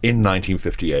in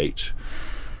 1958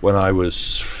 when I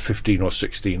was 15 or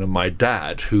 16, and my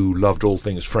dad, who loved all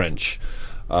things French,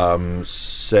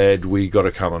 said we got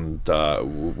to come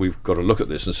and we've got to look at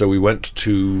this. And so we went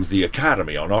to the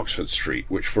Academy on Oxford Street,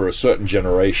 which for a certain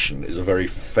generation is a very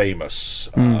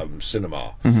famous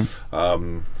cinema.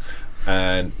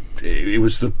 And it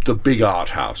was the big art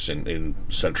house in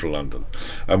central London,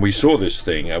 and we saw this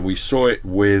thing, and we saw it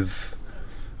with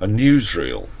a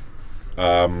newsreel.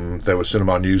 There were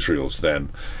cinema newsreels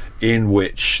then, in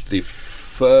which the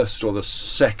first or the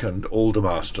second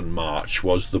Aldermaston March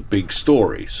was the big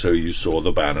story. So you saw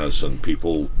the banners and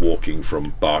people walking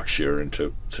from Berkshire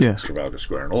into Trafalgar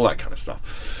Square and all that kind of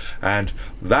stuff. And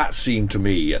that seemed to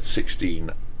me at 16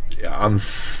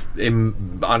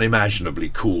 unimaginably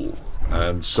cool.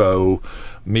 And so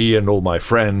me and all my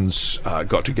friends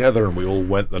got together, and we all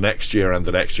went the next year and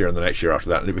the next year and the next year after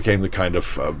that, and it became the kind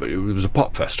of it was a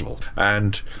pop festival.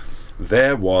 And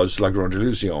there was La Grande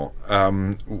Illusion,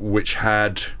 which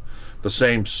had the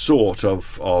same sort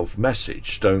of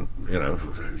message.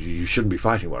 You shouldn't be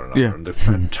fighting one another. And the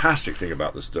fantastic thing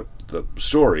about this, the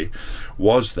story,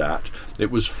 was that it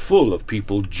was full of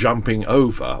people jumping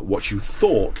over what you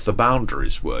thought the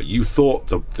boundaries were. You thought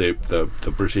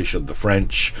the British and the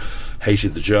French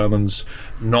hated the Germans.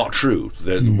 Not true.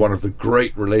 One of the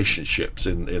great relationships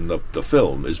in the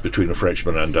film is between a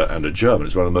Frenchman and a German.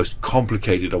 It's one of the most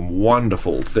complicated and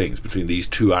wonderful things between these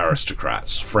two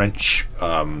aristocrats,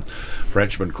 Frenchman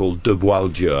called de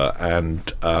Boieldieu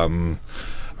and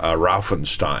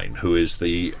Raufenstein, who is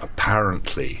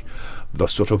apparently the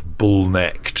sort of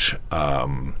bull-necked,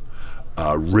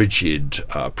 rigid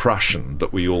Prussian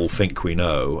that we all think we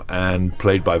know, and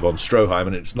played by von Stroheim,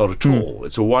 and it's not at all.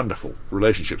 It's a wonderful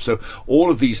relationship. So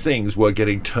all of these things were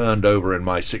getting turned over in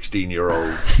my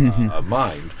 16-year-old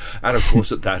mind, and of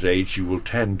course at that age you will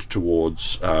tend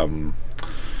towards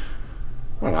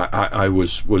I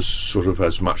was sort of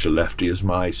as much a lefty as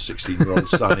my 16-year-old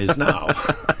son is now.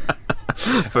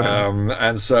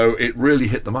 And so it really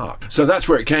hit the mark. So that's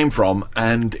where it came from,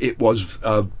 and it was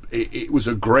a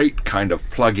great kind of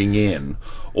plugging in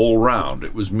all round.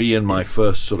 It was me and my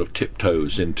first sort of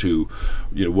tiptoes into,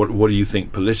 what do you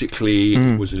think politically?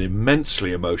 It was an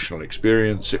immensely emotional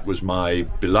experience. It was my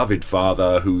beloved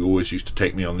father who always used to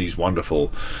take me on these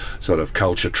wonderful sort of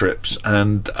culture trips,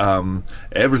 and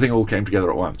everything all came together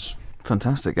at once.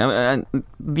 Fantastic. And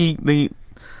the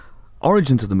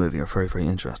origins of the movie are very, very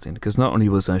interesting, because not only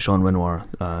was Jean Renoir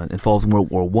involved in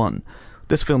World War One,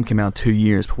 this film came out 2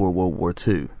 years before World War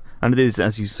Two. And it is,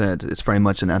 as you said, it's very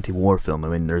much an anti-war film. I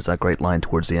mean, there's that great line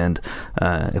towards the end,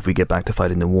 if we get back to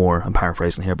fighting the war, I'm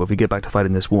paraphrasing here, but if we get back to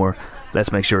fighting this war,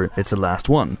 let's make sure it's the last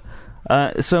one.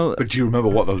 But do you remember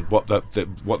what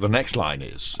the next line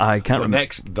is? I can't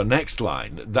remember. The next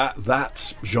line,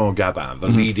 that's Jean Gabin, the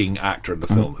leading actor in the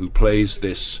film, who plays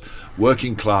this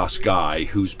working class guy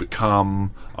who's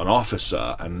become an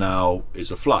officer and now is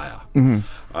a flyer.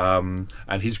 And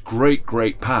his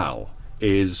great pal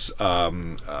is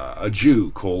a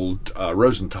Jew called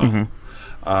Rosenthal.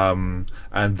 And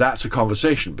that's a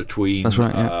conversation between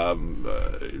Gabin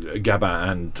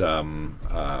and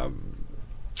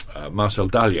Marcel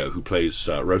Dalio, who plays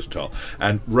Rosenthal.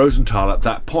 And Rosenthal at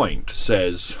that point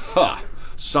says,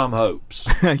 some hopes.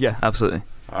 Yeah, absolutely.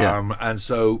 Yeah. And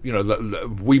so,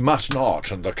 we must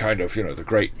not, and the kind of, the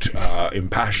great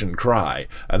impassioned cry,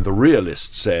 and the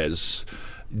realist says,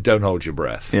 don't hold your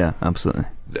breath. Yeah, absolutely.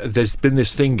 There's been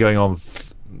this thing going on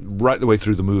right the way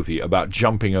through the movie about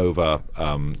jumping over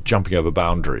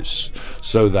boundaries,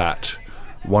 so that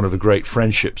one of the great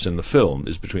friendships in the film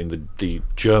is between the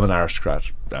German aristocrat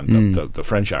and the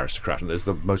French aristocrat, and there's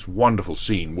the most wonderful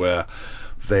scene where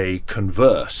they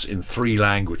converse in 3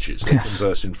 languages. They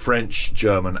converse in French,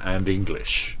 German, and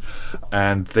English.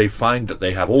 And they find that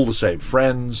they have all the same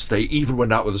friends. They even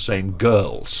went out with the same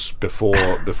girls before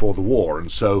the war.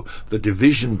 And so the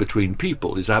division between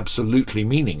people is absolutely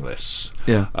meaningless.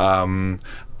 Yeah.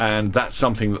 And that's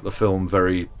something that the film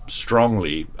very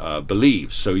strongly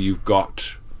believes. So you've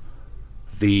got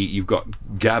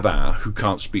Gabin, who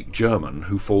can't speak German,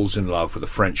 who falls in love with a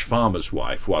French farmer's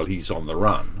wife while he's on the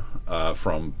run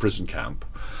from prison camp.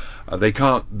 They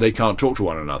can't talk to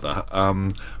one another,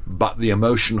 but the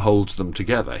emotion holds them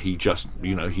together. He just,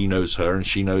 he knows her and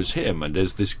she knows him, and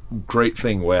there's this great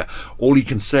thing where all he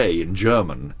can say in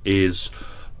German is,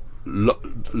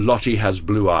 Lottie has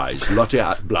blue eyes. Lottie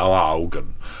hat blaue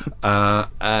Augen.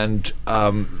 And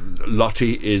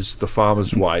Lottie is the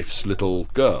farmer's wife's little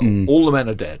girl. All the men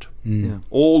are dead. Yeah.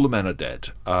 All the men are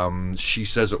dead. She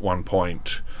says at one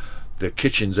point, the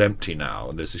kitchen's empty now,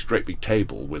 and there's this great big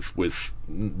table with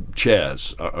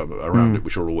chairs around it,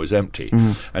 which are always empty.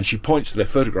 And she points to their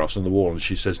photographs on the wall, and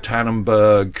she says,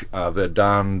 Tannenberg,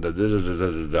 Verdun,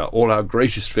 all our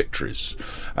greatest victories.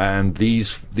 And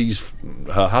these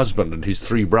her husband and his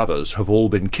 3 brothers have all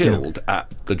been killed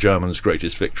at the Germans'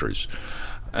 greatest victories.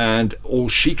 And all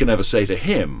she can ever say to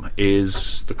him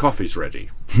is, the coffee's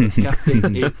ready. But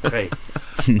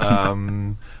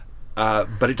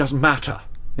it doesn't matter.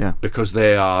 Yeah. Because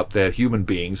they're human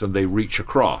beings and they reach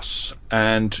across.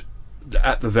 And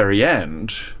at the very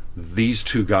end, these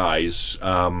 2 guys,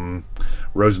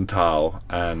 Rosenthal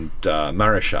and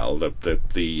Maréchal,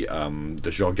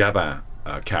 the Jean Gabin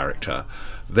character,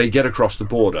 they get across the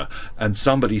border, and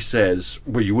somebody says,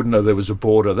 well, you wouldn't know there was a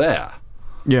border there.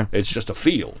 Yeah. It's just a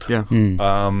field. Yeah.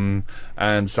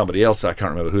 And somebody else, I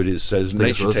can't remember who it is, says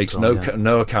nature takes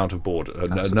no account of border,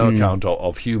 no account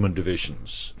of human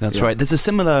divisions. That's right. There's a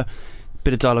similar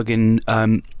bit of dialogue in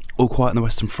All Quiet on the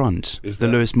Western Front. Is the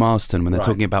there? Lewis Marston, when they're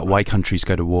talking about why countries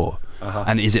go to war.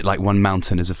 And is it like one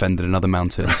mountain has offended another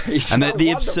mountain? And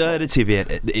the absurdity of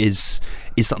it is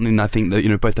something I think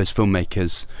that both those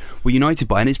filmmakers were united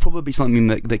by, and it's probably something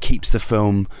that keeps the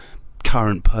film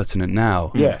current, pertinent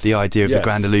now. Yes. The idea of the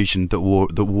Grande Illusion that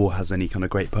war has any kind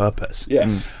of great purpose.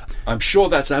 Yes. I'm sure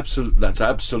that's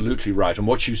absolutely right. And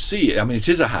what you see, I mean, it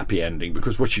is a happy ending,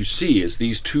 because what you see is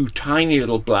these two tiny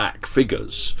little black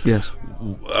figures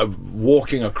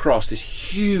walking across this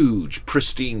huge,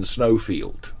 pristine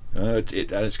snowfield. And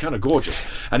it's kind of gorgeous.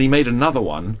 And he made another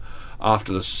one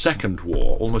after the Second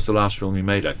War, almost the last film he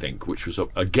made, I think, which was,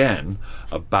 again,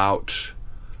 about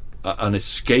an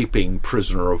escaping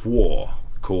prisoner of war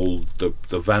called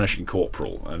the Vanishing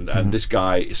Corporal, and this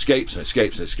guy escapes and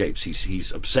escapes and escapes.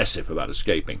 He's obsessive about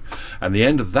escaping, and the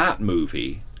end of that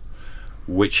movie,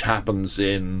 which happens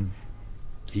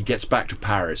he gets back to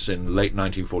Paris in late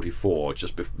 1944.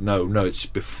 It's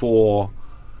before.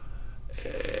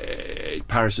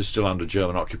 Paris is still under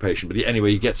German occupation, but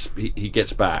anyway, he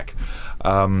gets back,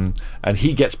 and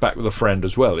he gets back with a friend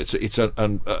as well. It's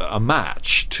a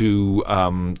match to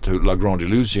La Grande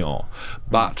Illusion,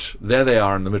 but there they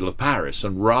are in the middle of Paris,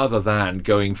 and rather than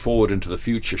going forward into the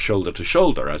future shoulder to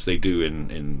shoulder as they do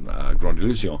in Grande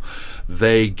Illusion,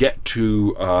 they get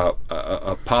to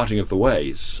a parting of the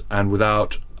ways, and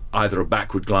without either a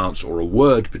backward glance or a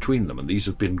word between them, and these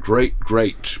have been great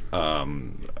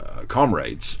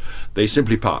comrades, they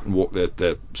simply part and walk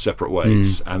their separate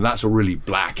ways, and that's a really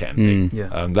black ending,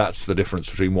 and that's the difference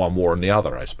between one war and the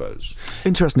other, I suppose.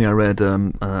 Interestingly, I read, I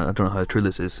don't know how true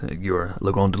this is, you're a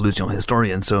La Grande Illusion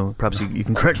historian, so perhaps you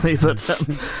can correct me, but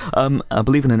I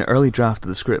believe in an early draft of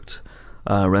the script,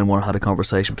 Renoir had a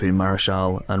conversation between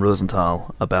Marechal and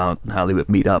Rosenthal about how they would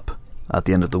meet up at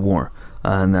the end of the war.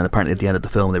 And then apparently at the end of the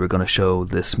film they were going to show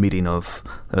this meeting of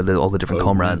all the different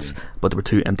comrades, but there were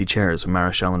two empty chairs and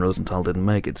Marechal and Rosenthal didn't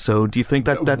make it. So do you think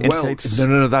that indicates...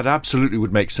 No, that absolutely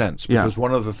would make sense, because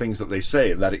one of the things that they say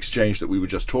in that exchange that we were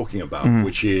just talking about,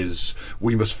 which is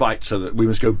we must fight so that we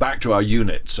must go back to our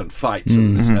units and fight so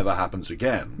that this never happens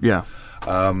again. Yeah.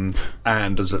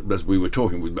 And as we were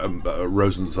talking,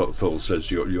 Rosenthal says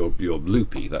you're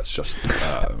loopy. That's just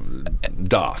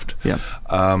daft. Yeah.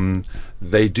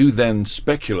 They do then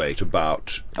speculate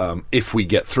about if we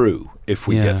get through. If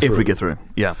we get through.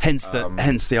 Yeah. Hence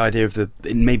the idea of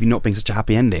it maybe not being such a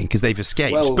happy ending, because they've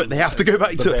escaped, but they have to go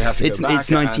back to. It's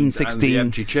 1916. And the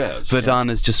empty chairs. Verdun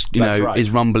is just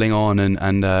is rumbling on,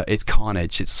 and it's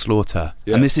carnage, it's slaughter,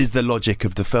 and this is the logic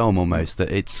of the film almost,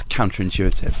 that it's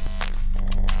counterintuitive.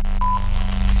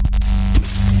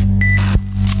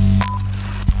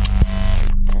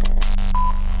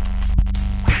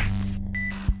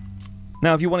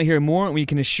 Now, if you want to hear more, we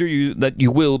can assure you that you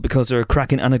will, because there are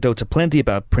cracking anecdotes aplenty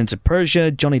about Prince of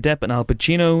Persia, Johnny Depp and Al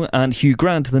Pacino, and Hugh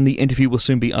Grant. Then the interview will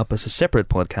soon be up as a separate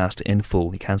podcast in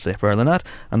full. You can't say further than that,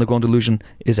 and The Grande Illusion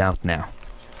is out now.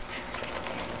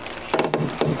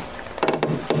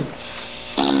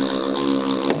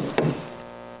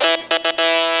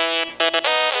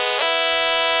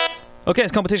 Okay,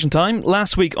 it's competition time.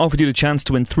 Last week offered you the chance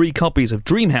to win 3 copies of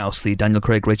Dreamhouse, the Daniel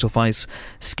Craig, Rachel Weisz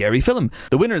scary film.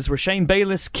 The winners were Shane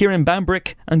Bayliss, Kieran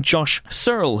Bambrick and Josh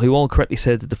Searle, who all correctly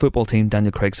said that the football team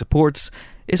Daniel Craig supports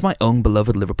is my own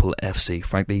beloved Liverpool FC.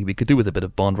 Frankly, we could do with a bit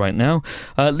of Bond right now.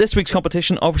 This week's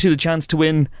competition offers you the chance to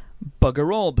win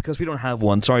bugger all, because we don't have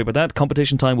one. Sorry about that.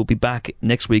 Competition time will be back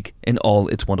next week in all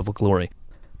its wonderful glory.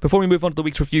 Before we move on to the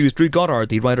week's reviews, Drew Goddard,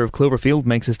 the writer of Cloverfield,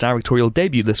 makes his directorial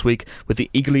debut this week with the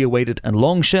eagerly awaited and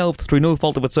long-shelved, through no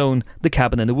fault of its own, The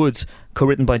Cabin in the Woods.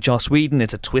 Co-written by Joss Whedon,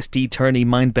 it's a twisty, turny,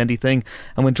 mind-bendy thing,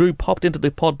 and when Drew popped into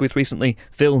the pod booth recently,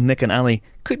 Phil, Nick and Ali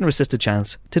couldn't resist a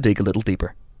chance to dig a little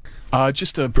deeper.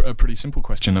 Just a pretty simple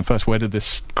question. And first, where did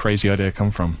this crazy idea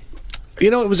come from? You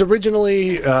know, it was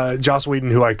originally Joss Whedon,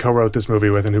 who I co-wrote this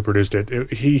movie with and who produced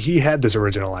it. He had this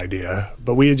original idea,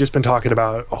 but we had just been talking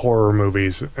about horror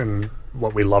movies and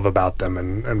what we love about them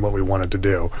and what we wanted to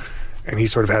do. And he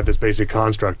sort of had this basic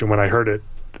construct, and when I heard it,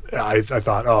 I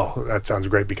thought, oh, that sounds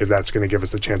great, because that's going to give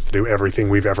us a chance to do everything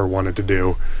we've ever wanted to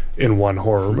do in one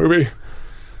horror movie.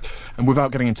 And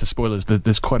without getting into spoilers,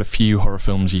 there's quite a few horror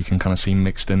films you can kind of see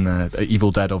mixed in there.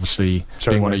 Evil Dead, obviously,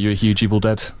 being one of you, a huge Evil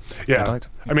Dead. Yeah,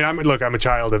 I mean, I'm a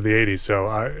child of the '80s, so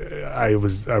I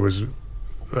was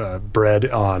bred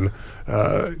on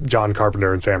John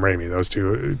Carpenter and Sam Raimi, those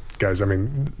two guys. I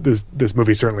mean, this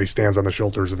movie certainly stands on the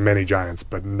shoulders of many giants,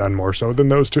 but none more so than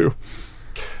those two.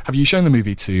 Have you shown the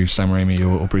movie to Sam Raimi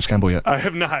or Bruce Campbell yet? I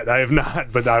have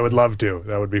not, but I would love to.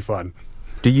 That would be fun.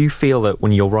 Do you feel that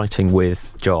when you're writing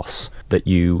with Joss that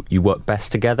you work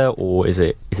best together, or is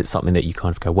it something that you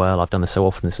kind of go, well, I've done this so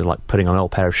often, this is like putting on an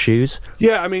old pair of shoes?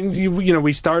 Yeah, I mean,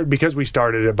 we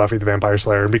started at Buffy the Vampire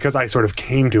Slayer, and because I sort of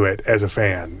came to it as a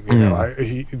fan, you know,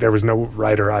 there was no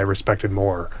writer I respected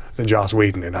more than Joss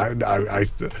Whedon. And I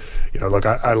look,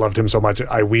 I loved him so much,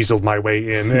 I weaseled my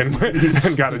way in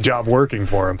and got a job working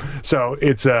for him. So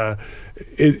it's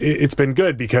been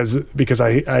good because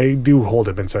I do hold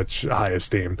him in such high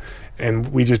esteem,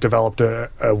 and we just developed a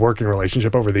working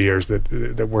relationship over the years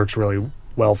that works really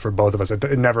well for both of us.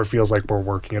 It never feels like we're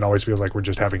working. It always feels like we're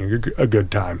just having a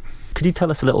good time. Could you tell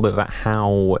us a little bit about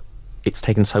how it's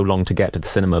taken so long to get to the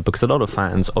cinema? Because a lot of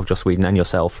fans of Joss Whedon and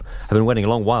yourself have been waiting a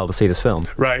long while to see this film.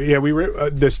 Right, yeah. We were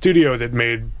the studio that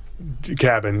made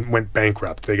Cabin went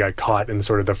bankrupt. They got caught in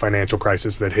sort of the financial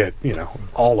crisis that hit,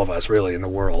 all of us really in the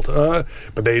world.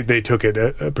 But they took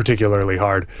it particularly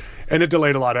hard. And it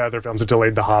delayed a lot of other films. It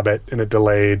delayed The Hobbit, and it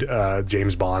delayed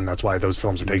James Bond. That's why those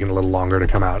films are taking a little longer to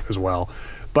come out as well.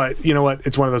 But you know what?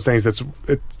 It's one of those things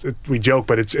we joke,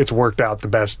 but it's worked out the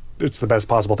best. It's the best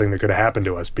possible thing that could have happened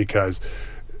to us, because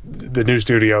the new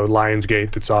studio,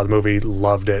 Lionsgate, that saw the movie,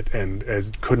 loved it and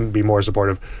couldn't be more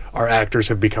supportive. Our actors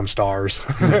have become stars.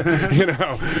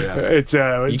 It's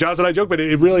Joss and I joke, but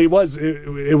it really was.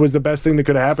 It was the best thing that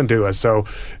could have happened to us. So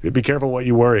be careful what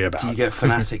you worry about. Do you get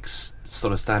fanatics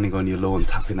sort of standing on your lawn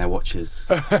tapping their watches?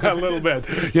 A little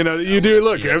bit. You do.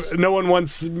 Look, no one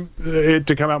wants it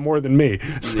to come out more than me.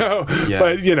 So, yeah.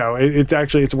 But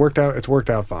it's worked out. It's worked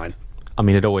out fine. I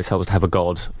mean, it always helps to have a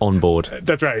god on board.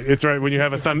 That's right. It's right. When you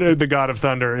have the god of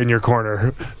thunder in your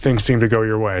corner, things seem to go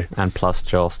your way. And plus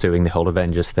Joss doing the whole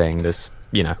Avengers thing, there's,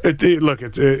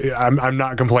 I'm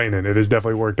not complaining. It has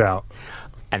definitely worked out.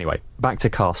 Anyway, back to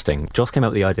casting. Joss came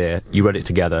up with the idea. You wrote it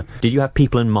together. Did you have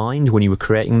people in mind when you were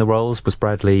creating the roles? Was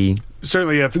Bradley...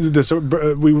 Certainly, yeah.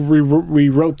 We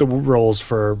wrote the roles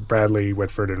for Bradley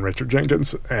Whitford and Richard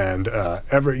Jenkins, and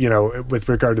with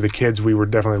regard to the kids, we were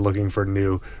definitely looking for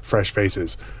new, fresh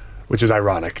faces, which is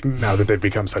ironic now that they've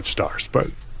become such stars. But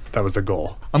that was the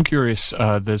goal. I'm curious,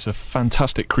 there's a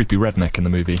fantastic creepy redneck in the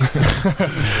movie.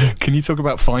 Can you talk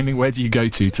about finding, where do you go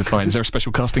to find, is there a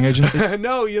special casting agency?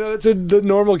 No, it's the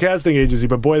normal casting agency,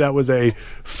 but boy, that was a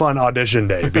fun audition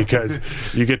day, because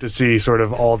you get to see sort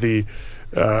of all the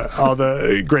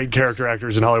great character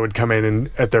actors in Hollywood come in and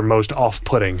at their most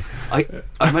off-putting. I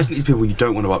imagine these people you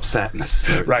don't want to upset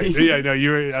necessarily. Right. Yeah, no,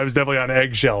 I was definitely on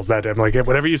eggshells that day. I'm like,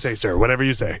 whatever you say, sir, whatever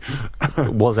you say.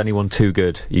 Was anyone too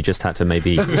good? You just had to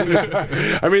maybe...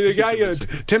 I mean, the guy,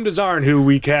 Tim DeZarn, who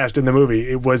we cast in the movie,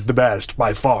 it was the best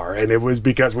by far, and it was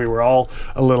because we were all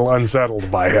a little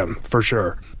unsettled by him, for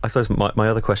sure. I suppose my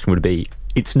other question would be,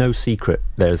 it's no secret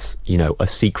there's, a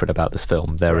secret about this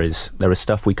film. There is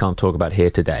stuff we can't talk about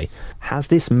here today. Has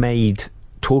this made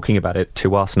talking about it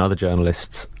to us and other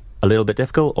journalists a little bit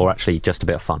difficult, or actually just a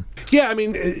bit of fun? Yeah, I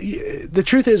mean, the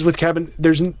truth is with Cabin,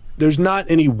 there's not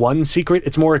any one secret.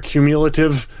 It's more a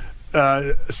cumulative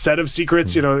set of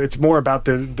secrets. It's more about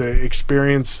the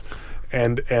experience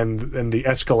and the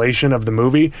escalation of the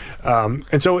movie,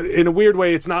 and so in a weird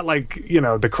way, it's not like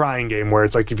the Crying Game, where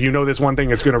it's like if you know this one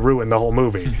thing, it's going to ruin the whole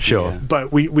movie. Sure,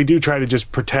 but we do try to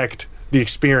just protect the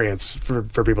experience for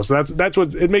people. So that's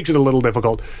what it makes it a little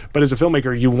difficult. But as a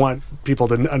filmmaker, you want people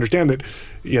to understand that,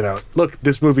 look,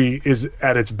 this movie is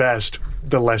at its best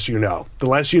the less you know. The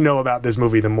less you know about this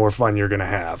movie, the more fun you're going to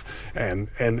have.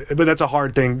 But that's a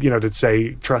hard thing, to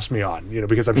say, trust me on,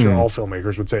 because I'm sure all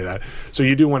filmmakers would say that. So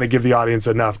you do want to give the audience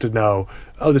enough to know,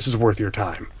 oh, this is worth your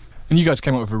time. And you guys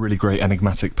came up with a really great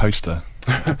enigmatic poster.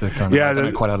 I don't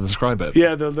know quite how to describe it.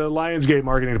 Yeah, the Lionsgate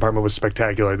marketing department was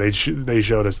spectacular. They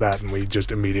showed us that, and we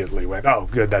just immediately went, "Oh,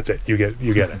 good, that's it. You get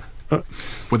it."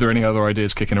 Were there any other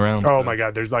ideas kicking around? Oh my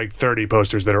God, there's like 30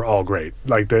 posters that are all great.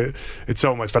 It's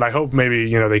so much fun. I hope maybe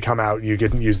they come out. You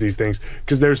can use these things,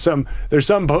 because there's some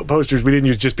posters we didn't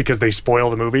use just because they spoil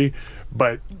the movie,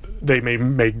 but they may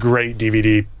make great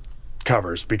DVD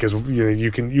covers, because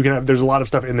you can have, there's a lot of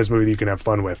stuff in this movie that you can have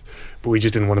fun with, but we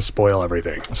just didn't want to spoil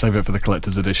everything. Save it for the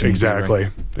collector's edition. Exactly.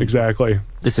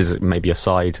 This is maybe a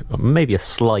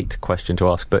slight question to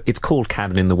ask, but it's called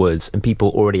Cabin in the Woods, and people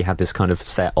already have this kind of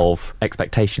set of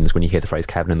expectations when you hear the phrase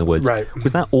Cabin in the Woods. Right.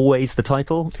 Was that always the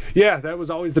title? Yeah, that was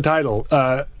always the title.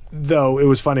 Though it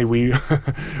was funny, we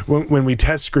when we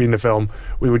test screen the film,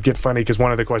 we would get funny, because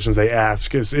one of the questions they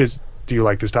ask is do you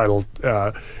like this title?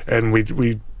 And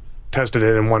we tested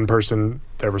it, and one person,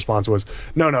 their response was,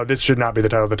 no, this should not be the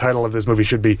title. The title of this movie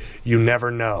should be You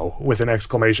Never Know, with an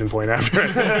exclamation point after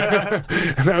it.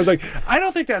 And I was like, I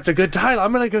don't think that's a good title.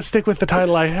 I'm going to go stick with the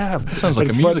title I have. It sounds like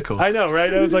a musical. I know,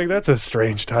 right? I was like, that's a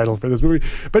strange title for this movie.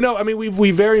 But no, I mean,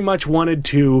 we very much wanted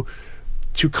to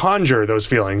conjure those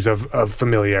feelings of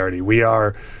familiarity. We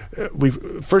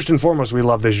first and foremost, we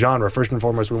love this genre. First and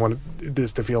foremost, we want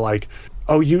this to feel like,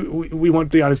 we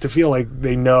want the audience to feel like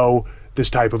they know this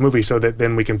type of movie, so that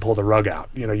then we can pull the rug out.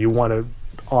 You want to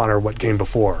honor what came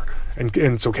before.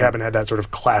 And so Cabin had that sort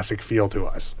of classic feel to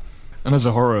us. And as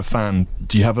a horror fan,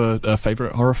 do you have a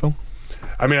favourite horror film?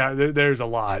 I mean, there's a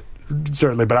lot,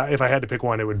 certainly, but if I had to pick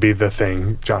one, it would be The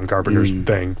Thing, John Carpenter's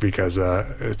Thing, because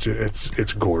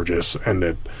it's gorgeous, and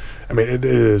it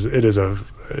is a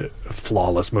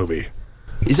flawless movie.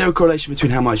 Is there a correlation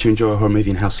between how much you enjoy a horror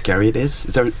movie and how scary it is?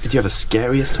 Do you have a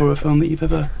scariest horror film that you've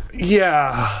ever?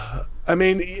 Yeah, I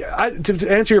mean, to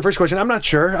answer your first question, I'm not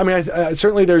sure. I mean, I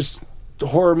certainly there's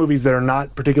horror movies that are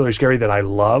not particularly scary that I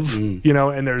love,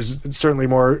 and there's certainly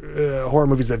more horror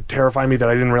movies that terrify me that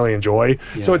I didn't really enjoy.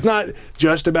 Yeah. So it's not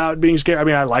just about being scared. I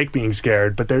mean, I like being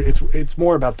scared, but it's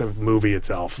more about the movie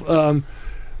itself. The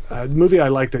movie I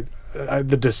liked,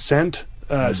 The Descent,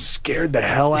 scared the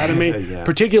hell out of me,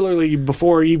 particularly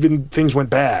before even things went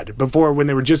bad, before when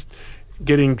they were just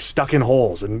getting stuck in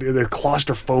holes, and the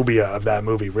claustrophobia of that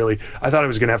movie really, I thought I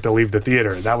was going to have to leave the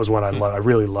theater, and that was when I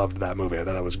really loved that movie. I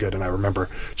thought that was good, and I remember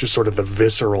just sort of the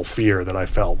visceral fear that I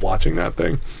felt watching that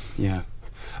thing. Yeah.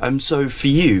 So for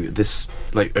you, this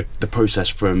the process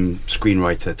from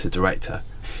screenwriter to director,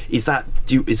 is that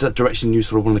direction you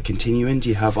sort of want to continue in? Do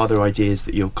you have other ideas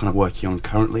that you're kind of working on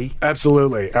currently?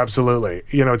 Absolutely.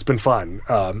 It's been fun,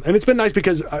 and it's been nice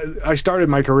because I started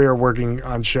my career working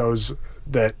on shows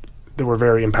that were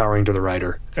very empowering to the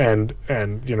writer, and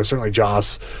certainly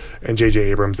Joss and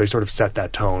J.J. Abrams, they sort of set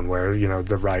that tone where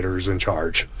the writer's in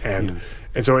charge, and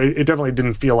so it definitely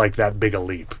didn't feel like that big a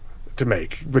leap to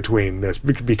make between this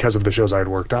because of the shows I had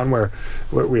worked on where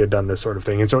we had done this sort of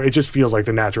thing, and so it just feels like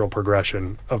the natural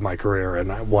progression of my career,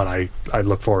 and one I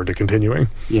look forward to continuing.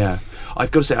 Yeah. I've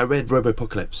got to say, I read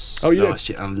Robopocalypse last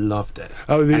year and loved it.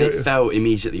 And it felt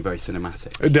immediately very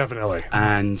cinematic. Definitely.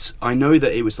 And I know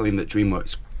that it was something that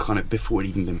DreamWorks kind of, before it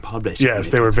even been published. Yes,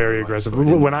 they were very aggressive.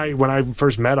 When I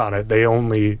first met on it, they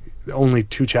only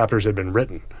 2 chapters had been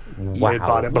written. Wow. They had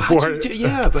bought it before.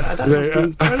 Yeah, but that must be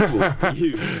incredible for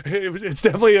you. It's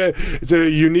definitely a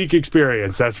unique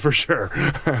experience, that's for sure.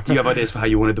 Do you have ideas for how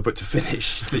you wanted the book to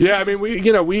finish? Yeah, I mean,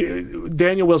 we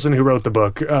Daniel Wilson, who wrote the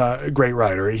book, great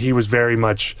writer, he was very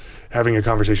much having a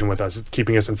conversation with us,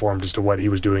 keeping us informed as to what he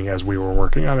was doing as we were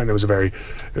working on it, and it was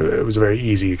a very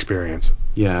easy experience.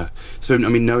 Yeah. So, I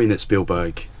mean, knowing that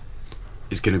Spielberg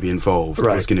is going to be involved,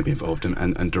 right, or is going to be involved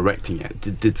and directing it,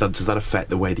 does that affect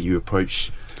the way that you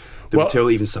approach the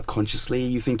material, even subconsciously? Are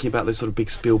you thinking about those sort of big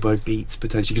Spielberg beats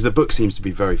potentially? Because the book seems to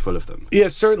be very full of them.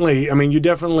 Yes, certainly. I mean, you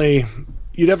definitely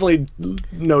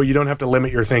know you don't have to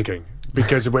limit your thinking,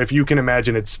 because if you can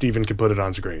imagine it, Steven can put it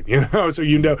on screen.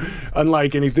 So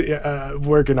unlike anything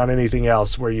working on anything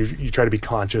else where you try to be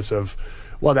conscious of,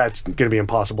 well, that's going to be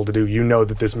impossible to do. You know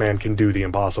that this man can do the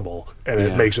impossible, and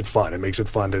it makes it fun. It makes it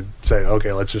fun to say,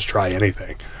 okay, let's just try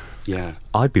anything. Yeah,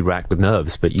 I'd be racked with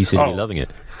nerves, but you seem to be loving it.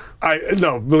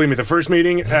 No, believe me, the first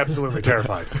meeting, absolutely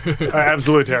terrified.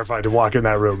 Absolutely terrified to walk in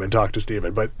that room and talk to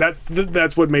Steven. But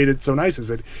that's what made it so nice, is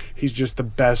that he's just the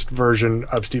best version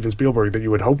of Steven Spielberg that you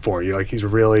would hope for. He's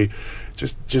really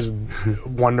just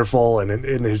wonderful, and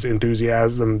in his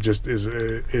enthusiasm just is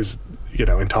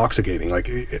intoxicating. Like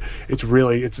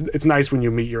it's nice when you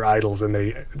meet your idols and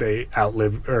they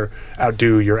outlive or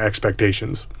outdo your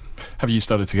expectations. Have you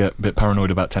started to get a bit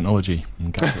paranoid about technology?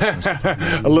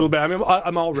 A little bit. I mean,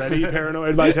 I'm already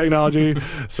paranoid by technology,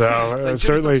 so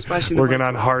certainly working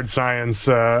on hard science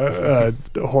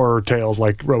horror tales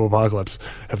like Robopocalypse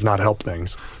have not helped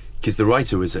things. Because the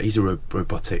writer he's a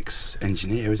robotics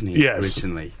engineer, isn't he? Yes.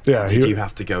 Originally. Yeah. So did you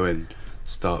have to go and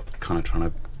start kind of trying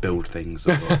to build things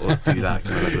or do that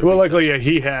kind of well, luckily,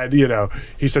 he had,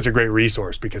 he's such a great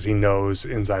resource because he knows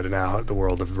inside and out the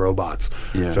world of robots.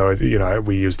 Yeah. So,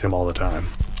 we used him all the time.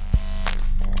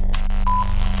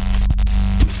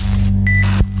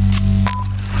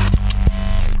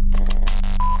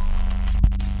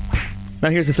 Now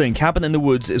here's the thing, Cabin in the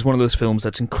Woods is one of those films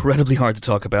that's incredibly hard to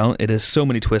talk about. It has so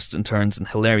many twists and turns and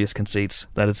hilarious conceits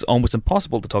that it's almost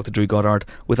impossible to talk to Drew Goddard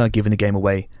without giving the game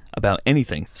away about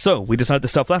anything. So we decided to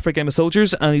stop that for a game of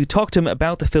soldiers, and we talked to him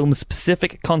about the film's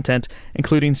specific content,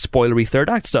 including spoilery third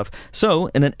act stuff. So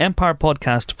in an Empire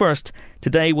podcast first,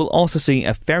 today we'll also see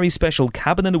a very special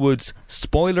Cabin in the Woods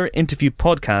spoiler interview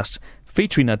podcast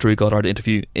featuring that Drew Goddard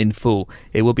interview in full.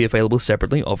 It will be available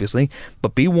separately, obviously,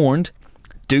 but be warned,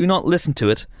 do not listen to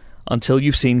it until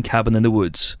you've seen Cabin in the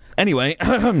Woods. Anyway,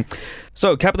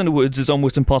 so Cabin in the Woods is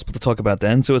almost impossible to talk about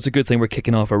then, so it's a good thing we're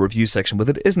kicking off our review section with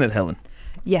it, isn't it, Helen?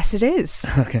 Yes, it is.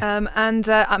 Okay. I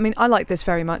mean, I like this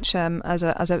very much as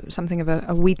something of a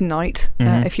Whedonite,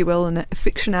 if you will, and a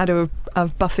aficionado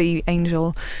of Buffy,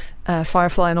 Angel,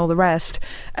 Firefly and all the rest,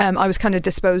 I was kind of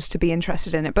disposed to be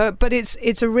interested in it. But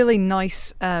it's a really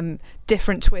nice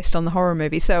different twist on the horror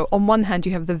movie. So on one hand,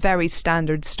 you have the very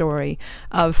standard story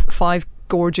of 5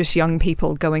 gorgeous young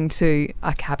people going to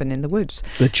a cabin in the woods.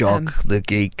 The jock, the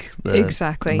geek, the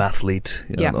exactly.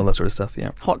 mathlete, all that sort of stuff.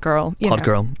 Yeah, hot girl.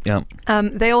 Girl. Yeah.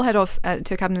 They all head off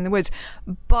to a cabin in the woods,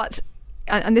 but.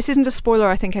 And this isn't a spoiler,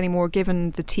 I think, anymore,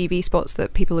 given the TV spots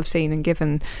that people have seen and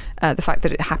given the fact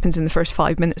that it happens in the first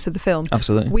 5 minutes of the film.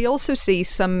 Absolutely. We also see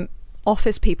some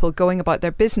office people going about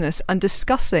their business and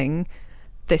discussing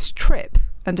this trip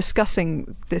and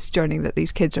discussing this journey that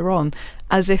these kids are on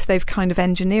as if they've kind of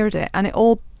engineered it. And it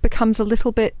all becomes a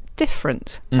little bit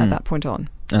different at that point on.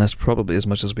 And that's probably as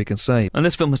much as we can say. And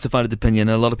this film has divided opinion.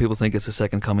 A lot of people think it's the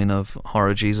second coming of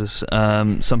horror Jesus.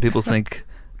 Some people think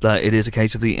that it is a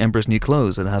case of the Emperor's New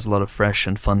Clothes. It has a lot of fresh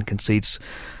and fun conceits,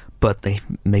 but they've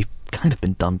kind of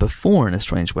been done before in a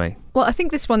strange way. Well, I think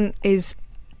this one is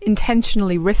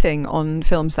intentionally riffing on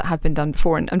films that have been done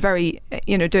before and very,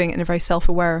 doing it in a very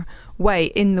self-aware way,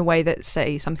 in the way that,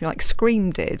 say, something like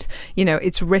Scream did.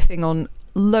 It's riffing on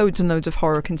loads and loads of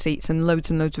horror conceits and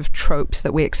loads of tropes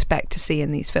that we expect to see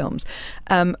in these films.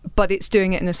 But it's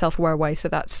doing it in a self-aware way, so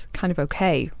that's kind of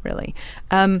okay, really.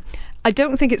 I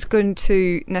don't think it's going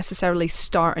to necessarily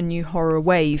start a new horror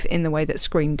wave in the way that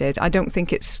Scream did. I don't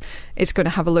think it's going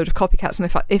to have a load of copycats,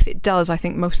 and if it does, I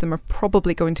think most of them are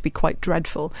probably going to be quite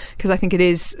dreadful, because I think it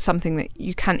is something that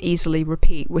you can't easily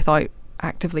repeat without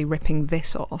actively ripping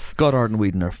this off. Goddard and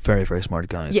Whedon are very, very smart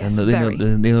guys, yes, and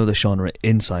they know the genre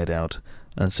inside out.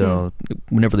 And so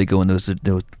whenever they go in those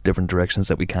different directions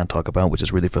that we can't talk about, which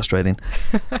is really frustrating,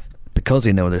 because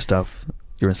they know their stuff,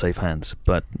 you're in safe hands.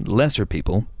 But lesser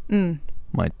people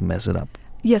might mess it up.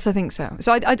 Yes, I think so.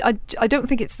 So I don't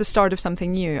think it's the start of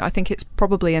something new. I think it's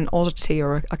probably an oddity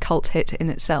or a cult hit in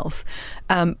itself.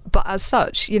 But as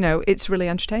such, it's really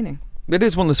entertaining. It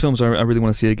is one of those films I really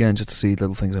want to see again, just to see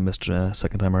little things I missed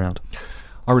second time around.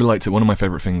 I really liked it. One of my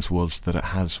favourite things was that it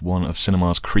has one of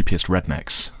cinema's creepiest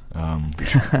rednecks,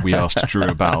 which we asked Drew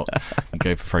about. He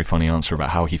gave a very funny answer about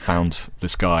how he found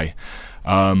this guy.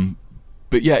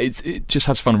 But yeah, it just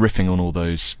has fun riffing on all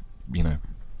those,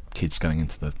 kids going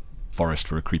into the forest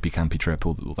for a creepy campy trip,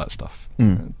 all that stuff.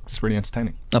 It's really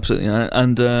entertaining. Absolutely.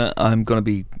 And I'm going to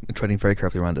be treading very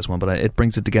carefully around this one, but it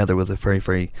brings it together with a very,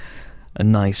 very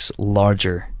nice,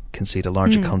 larger conceit, a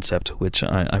larger concept, which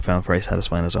I found very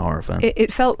satisfying as a horror fan.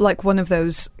 It felt like one of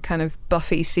those kind of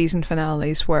Buffy season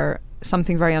finales where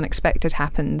something very unexpected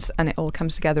happens and it all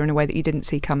comes together in a way that you didn't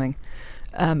see coming,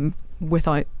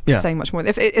 without saying much more.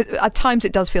 At times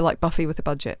it does feel like Buffy with a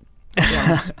budget.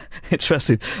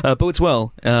 Interesting. Bodes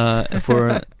well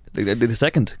for the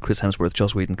second Chris Hemsworth,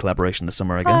 Joss Whedon collaboration this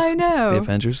summer, I guess. I know. The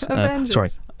Avengers.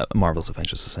 Marvel's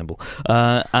Avengers Assemble.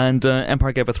 And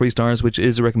Empire gave it 3 stars, which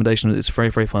is a recommendation. It's a very,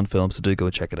 very fun film, so do go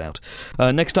check it out.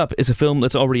 Next up is a film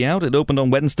that's already out. It opened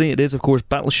on Wednesday. It is, of course,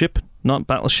 Battleship. Not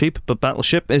Battleship, but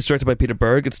Battleship. It's directed by Peter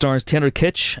Berg. It stars Taylor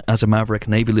Kitsch as a maverick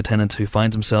Navy lieutenant who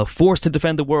finds himself forced to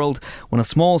defend the world when a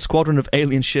small squadron of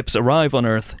alien ships arrive on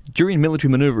Earth during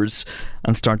military manoeuvres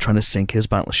and start trying to sink his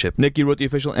battleship. Nick, you wrote the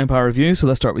official Empire review, so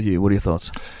let's start with you. What are your thoughts?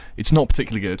 It's not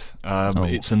particularly good.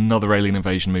 It's another alien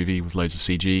invasion movie with loads of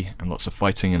CG and lots of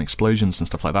fighting and explosions and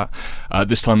stuff like that.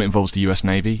 This time it involves the US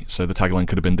Navy, so the tagline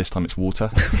could have been "This time it's water."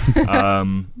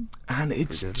 And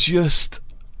it's just,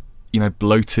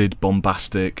 bloated,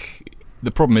 bombastic.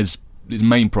 His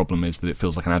main problem is that it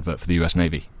feels like an advert for the US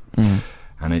Navy.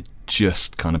 And it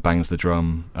just kind of bangs the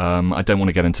drum. I don't want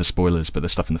to get into spoilers, but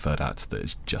there's stuff in the third act that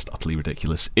is just utterly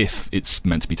ridiculous if it's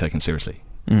meant to be taken seriously.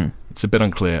 It's a bit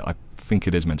unclear. I think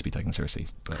it is meant to be taken seriously.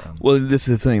 But, well, this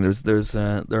is the thing.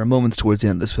 There are moments towards the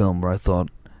end of this film where I thought,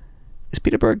 is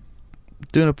Peter Berg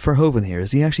doing a Verhoeven here?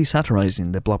 Is he actually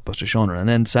satirising the blockbuster genre? And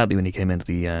then sadly, when he came into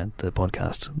the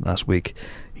podcast last week,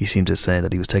 he seemed to say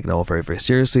that he was taking it all very, very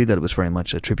seriously, that it was very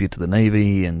much a tribute to the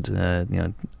Navy,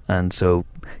 and so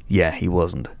he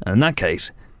wasn't. And in that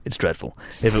case, it's dreadful.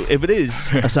 If it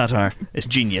is a satire, it's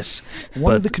genius.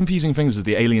 One of the confusing things is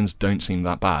the aliens don't seem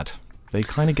that bad. They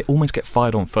kind of almost get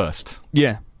fired on first.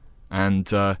 Yeah.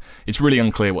 And it's really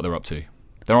unclear what they're up to.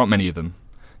 There aren't many of them.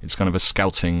 It's kind of a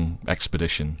scouting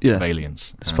expedition of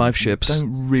aliens. It's 5 ships.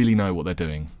 Don't really know what they're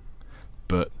doing,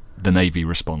 but the Navy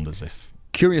respond as if.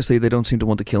 Curiously, they don't seem to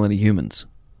want to kill any humans.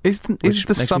 Is the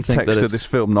subtext of this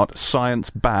film not science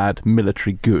bad,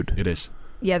 military good? It is.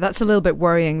 Yeah, that's a little bit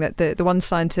worrying that the one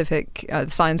science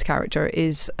character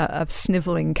is a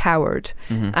snivelling coward,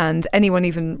 and anyone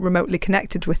even remotely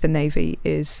connected with the Navy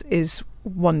is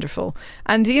wonderful.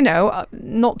 And,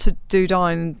 not to do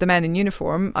down the men in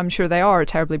uniform, I'm sure they are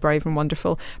terribly brave and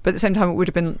wonderful, but at the same time it would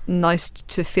have been nice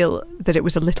to feel that it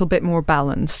was a little bit more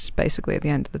balanced, basically, at the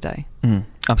end of the day.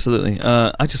 Absolutely.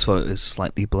 I just thought it was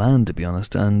slightly bland, to be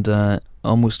honest, and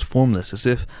almost formless,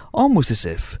 almost as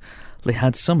if they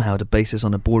had somehow to base this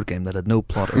on a board game that had no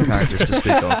plot or characters to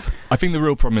speak of. I think the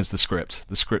real problem is the script.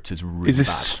 The script is really bad. Is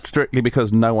this strictly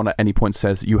because no one at any point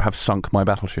says, "You have sunk my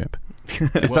battleship"?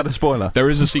 Is that a spoiler? There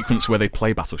is a sequence where they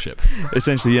play Battleship.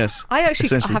 Essentially, yes. I have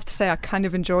to say I kind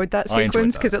of enjoyed that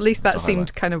sequence, because at least that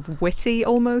seemed kind of witty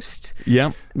almost.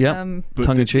 Yeah.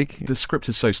 Tongue-in-cheek. The script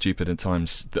is so stupid at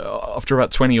times. After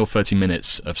about 20 or 30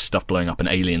 minutes of stuff blowing up and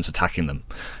aliens attacking them,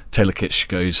 Taylor Kitsch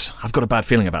goes, "I've got a bad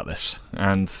feeling about this."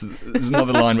 And there's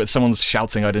another line where someone's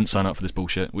shouting, "I didn't sign up for this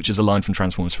bullshit," which is a line from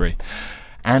Transformers 3.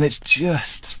 And it's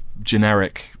just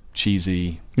generic,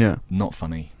 cheesy, not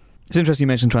funny. It's interesting you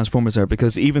mentioned Transformers there,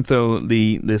 because even though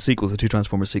the sequels, the two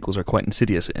Transformers sequels, are quite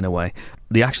insidious in a way,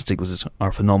 the action sequences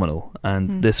are phenomenal,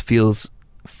 and this feels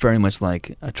very much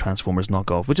like a Transformers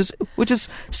knockoff, which is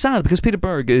sad, because Peter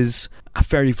Berg is a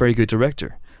very, very good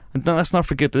director. And let's not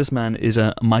forget that this man is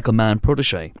a Michael Mann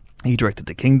protege. He directed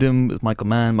The Kingdom with Michael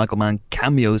Mann. Michael Mann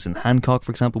cameos in Hancock,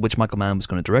 for example, which Michael Mann was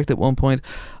going to direct at one point.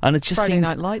 And it just Friday seems...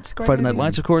 Night Lights, great Friday Night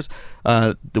Lights, of course.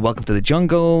 The Welcome to the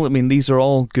Jungle. I mean, these are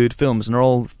all good films, and they're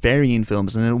all varying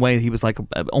films. And in a way, he was like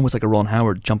almost like a Ron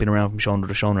Howard, jumping around from genre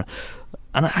to genre.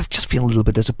 And I just feel a little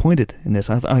bit disappointed in this.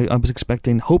 I was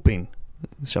hoping,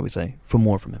 shall we say, for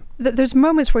more from him. There's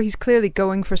moments where he's clearly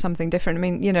going for something different. I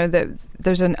mean,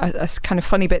 there's a kind of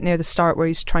funny bit near the start where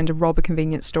he's trying to rob a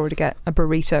convenience store to get a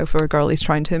burrito for a girl he's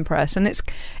trying to impress, and it's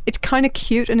kind of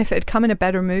cute. And if it had come in a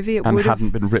better movie, it would hadn't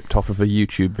been ripped off of a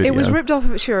YouTube video. It was ripped off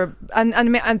of it, sure.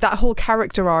 And that whole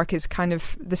character arc is kind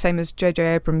of the same as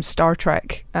J.J. Abrams' Star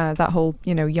Trek. That whole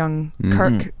young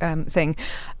Kirk thing.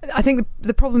 I think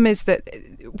the problem is that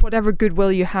whatever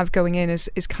goodwill you have going in is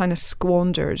kind of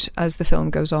squandered as the film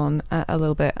goes on a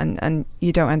little bit, and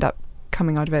you don't end up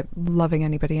coming out of it loving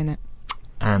anybody in it.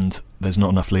 And there's not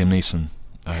enough Liam Neeson.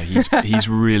 He's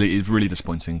really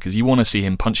disappointing, because you want to see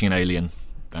him punching an alien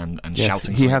and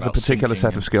shouting. He has a particular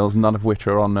set of skills, none of which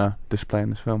are on display in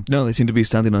this film. No, they seem to be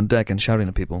standing on deck and shouting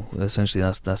at people. Essentially,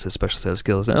 that's his special set of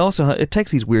skills. And also, it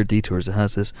takes these weird detours. It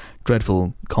has this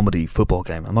dreadful comedy football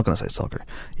game. I'm not going to say soccer,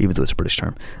 even though it's a British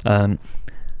term.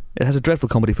 It has a dreadful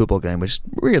comedy football game, which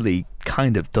really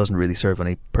kind of doesn't really serve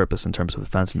any purpose in terms of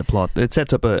advancing the plot. It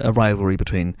sets up a rivalry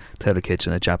between Taylor Kitsch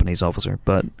and a Japanese officer,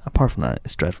 but apart from that,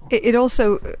 it's dreadful. It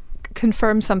also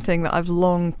confirms something that I've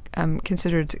long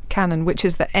considered canon, which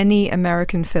is that any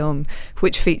American film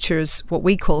which features what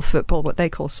we call football, what they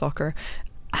call soccer,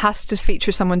 has to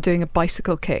feature someone doing a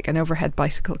bicycle kick, an overhead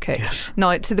bicycle kick. Yes.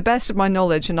 Now, to the best of my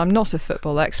knowledge, and I'm not a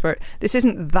football expert, this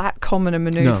isn't that common a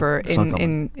maneuver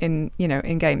in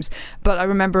games. But I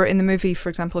remember in the movie, for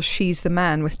example, She's the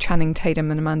Man with Channing Tatum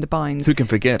and Amanda Bynes. Who can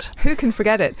forget? Who can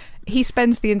forget it? He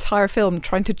spends the entire film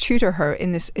trying to tutor her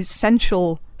in this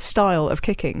essential style of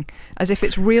kicking, as if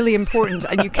it's really important,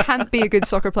 and you can't be a good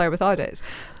soccer player without it.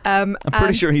 I'm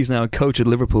pretty sure he's now a coach at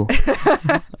Liverpool.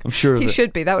 I'm sure he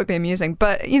should be. That would be amusing.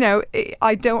 But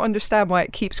I don't understand why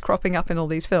it keeps cropping up in all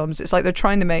these films. It's like they're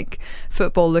trying to make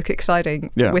football look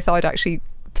exciting without actually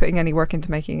putting any work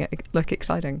into making it look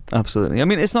exciting. Absolutely. I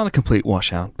mean, it's not a complete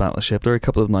washout, Battleship. There are a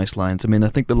couple of nice lines. I mean, I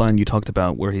think the line you talked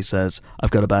about where he says,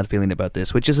 "I've got a bad feeling about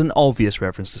this," which is an obvious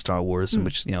reference to Star Wars,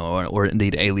 which or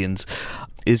indeed Aliens,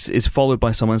 is followed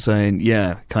by someone saying,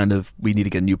 "Yeah, kind of, we need to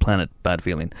get a new planet, bad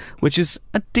feeling," which is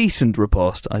a decent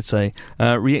riposte, I'd say.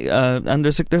 And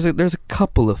there's a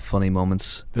couple of funny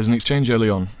moments. There's an exchange early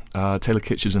on. Taylor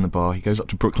Kitsch is in the bar. He goes up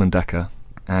to Brooklyn Decker,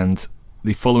 and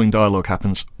the following dialogue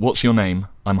happens. "What's your name?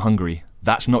 I'm hungry.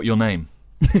 That's not your name."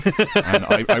 And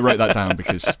I wrote that down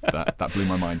because that blew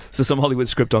my mind. So some Hollywood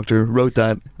script doctor wrote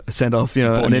that, sent off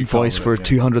an invoice for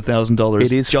 $200,000.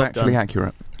 It is factually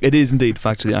accurate. It is indeed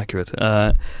factually accurate.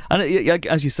 And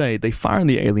as you say, they fire on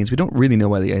the aliens. We don't really know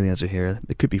why the aliens are here.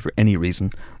 It could be for any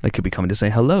reason. They could be coming to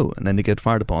say hello, and then they get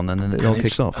fired upon, and then it all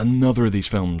kicks off. Another of these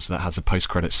films that has a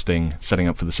post-credit sting setting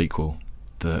up for the sequel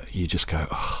that you just go,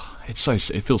 oh, it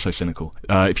feels so cynical.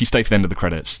 If you stay for the end of the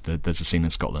credits, there's a scene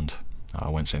in Scotland. I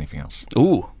won't say anything else.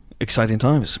 Ooh, exciting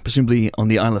times. Presumably on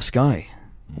the Isle of Skye,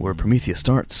 where Prometheus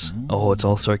starts. Oh, it's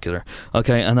all circular.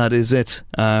 Okay, and that is it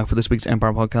for this week's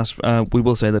Empire podcast. We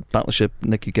will say that Battleship,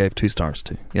 Nick, you gave 2 stars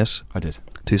to. Yes? I did.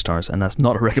 2 stars, and that's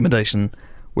not a recommendation.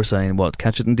 We're saying, what,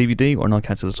 catch it on DVD or not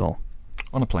catch it at all?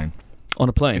 On a plane. On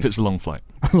a plane? If it's a long flight.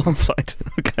 Long flight.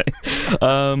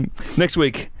 Okay. Next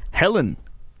week, Helen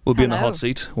will be in the hot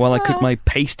seat while I cook my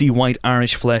pasty white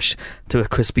Irish flesh to a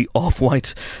crispy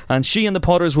off-white. And she and the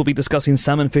Potters will be discussing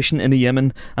salmon fishing in the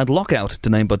Yemen and Lockout, to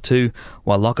name but two,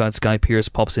 while Lockout's Guy Pearce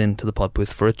pops into the pod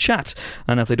booth for a chat.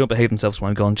 And if they don't behave themselves when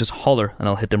I'm gone, just holler and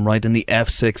I'll hit them right in the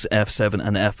F6, F7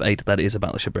 and F8. That is a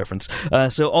Battleship reference.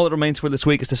 So all that remains for this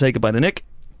week is to say goodbye to Nick.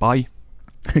 Bye.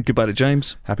 Goodbye to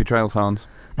James. Happy trails, Hans.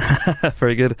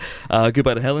 Very good.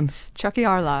 Goodbye to Helen. Chucky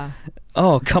Arla.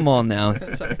 Oh, come on now.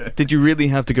 Did you really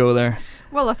have to go there?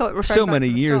 Well, I thought so many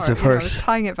years of hers. I was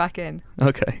tying it back in.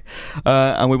 Okay.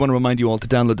 And we want to remind you all to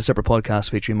download the separate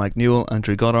podcast featuring Mike Newell and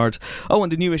Drew Goddard. Oh,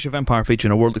 and the new issue of Empire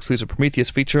featuring a world-exclusive Prometheus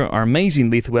feature, our amazing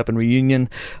Lethal Weapon reunion,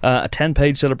 a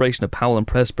 10-page celebration of Powell and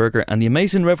Pressburger, and the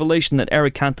amazing revelation that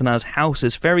Eric Cantona's house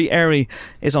is very airy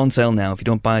is on sale now. If you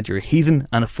don't buy it, you're a heathen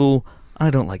and a fool. I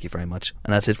don't like you very much.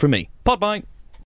 And that's it for me. Pod bye.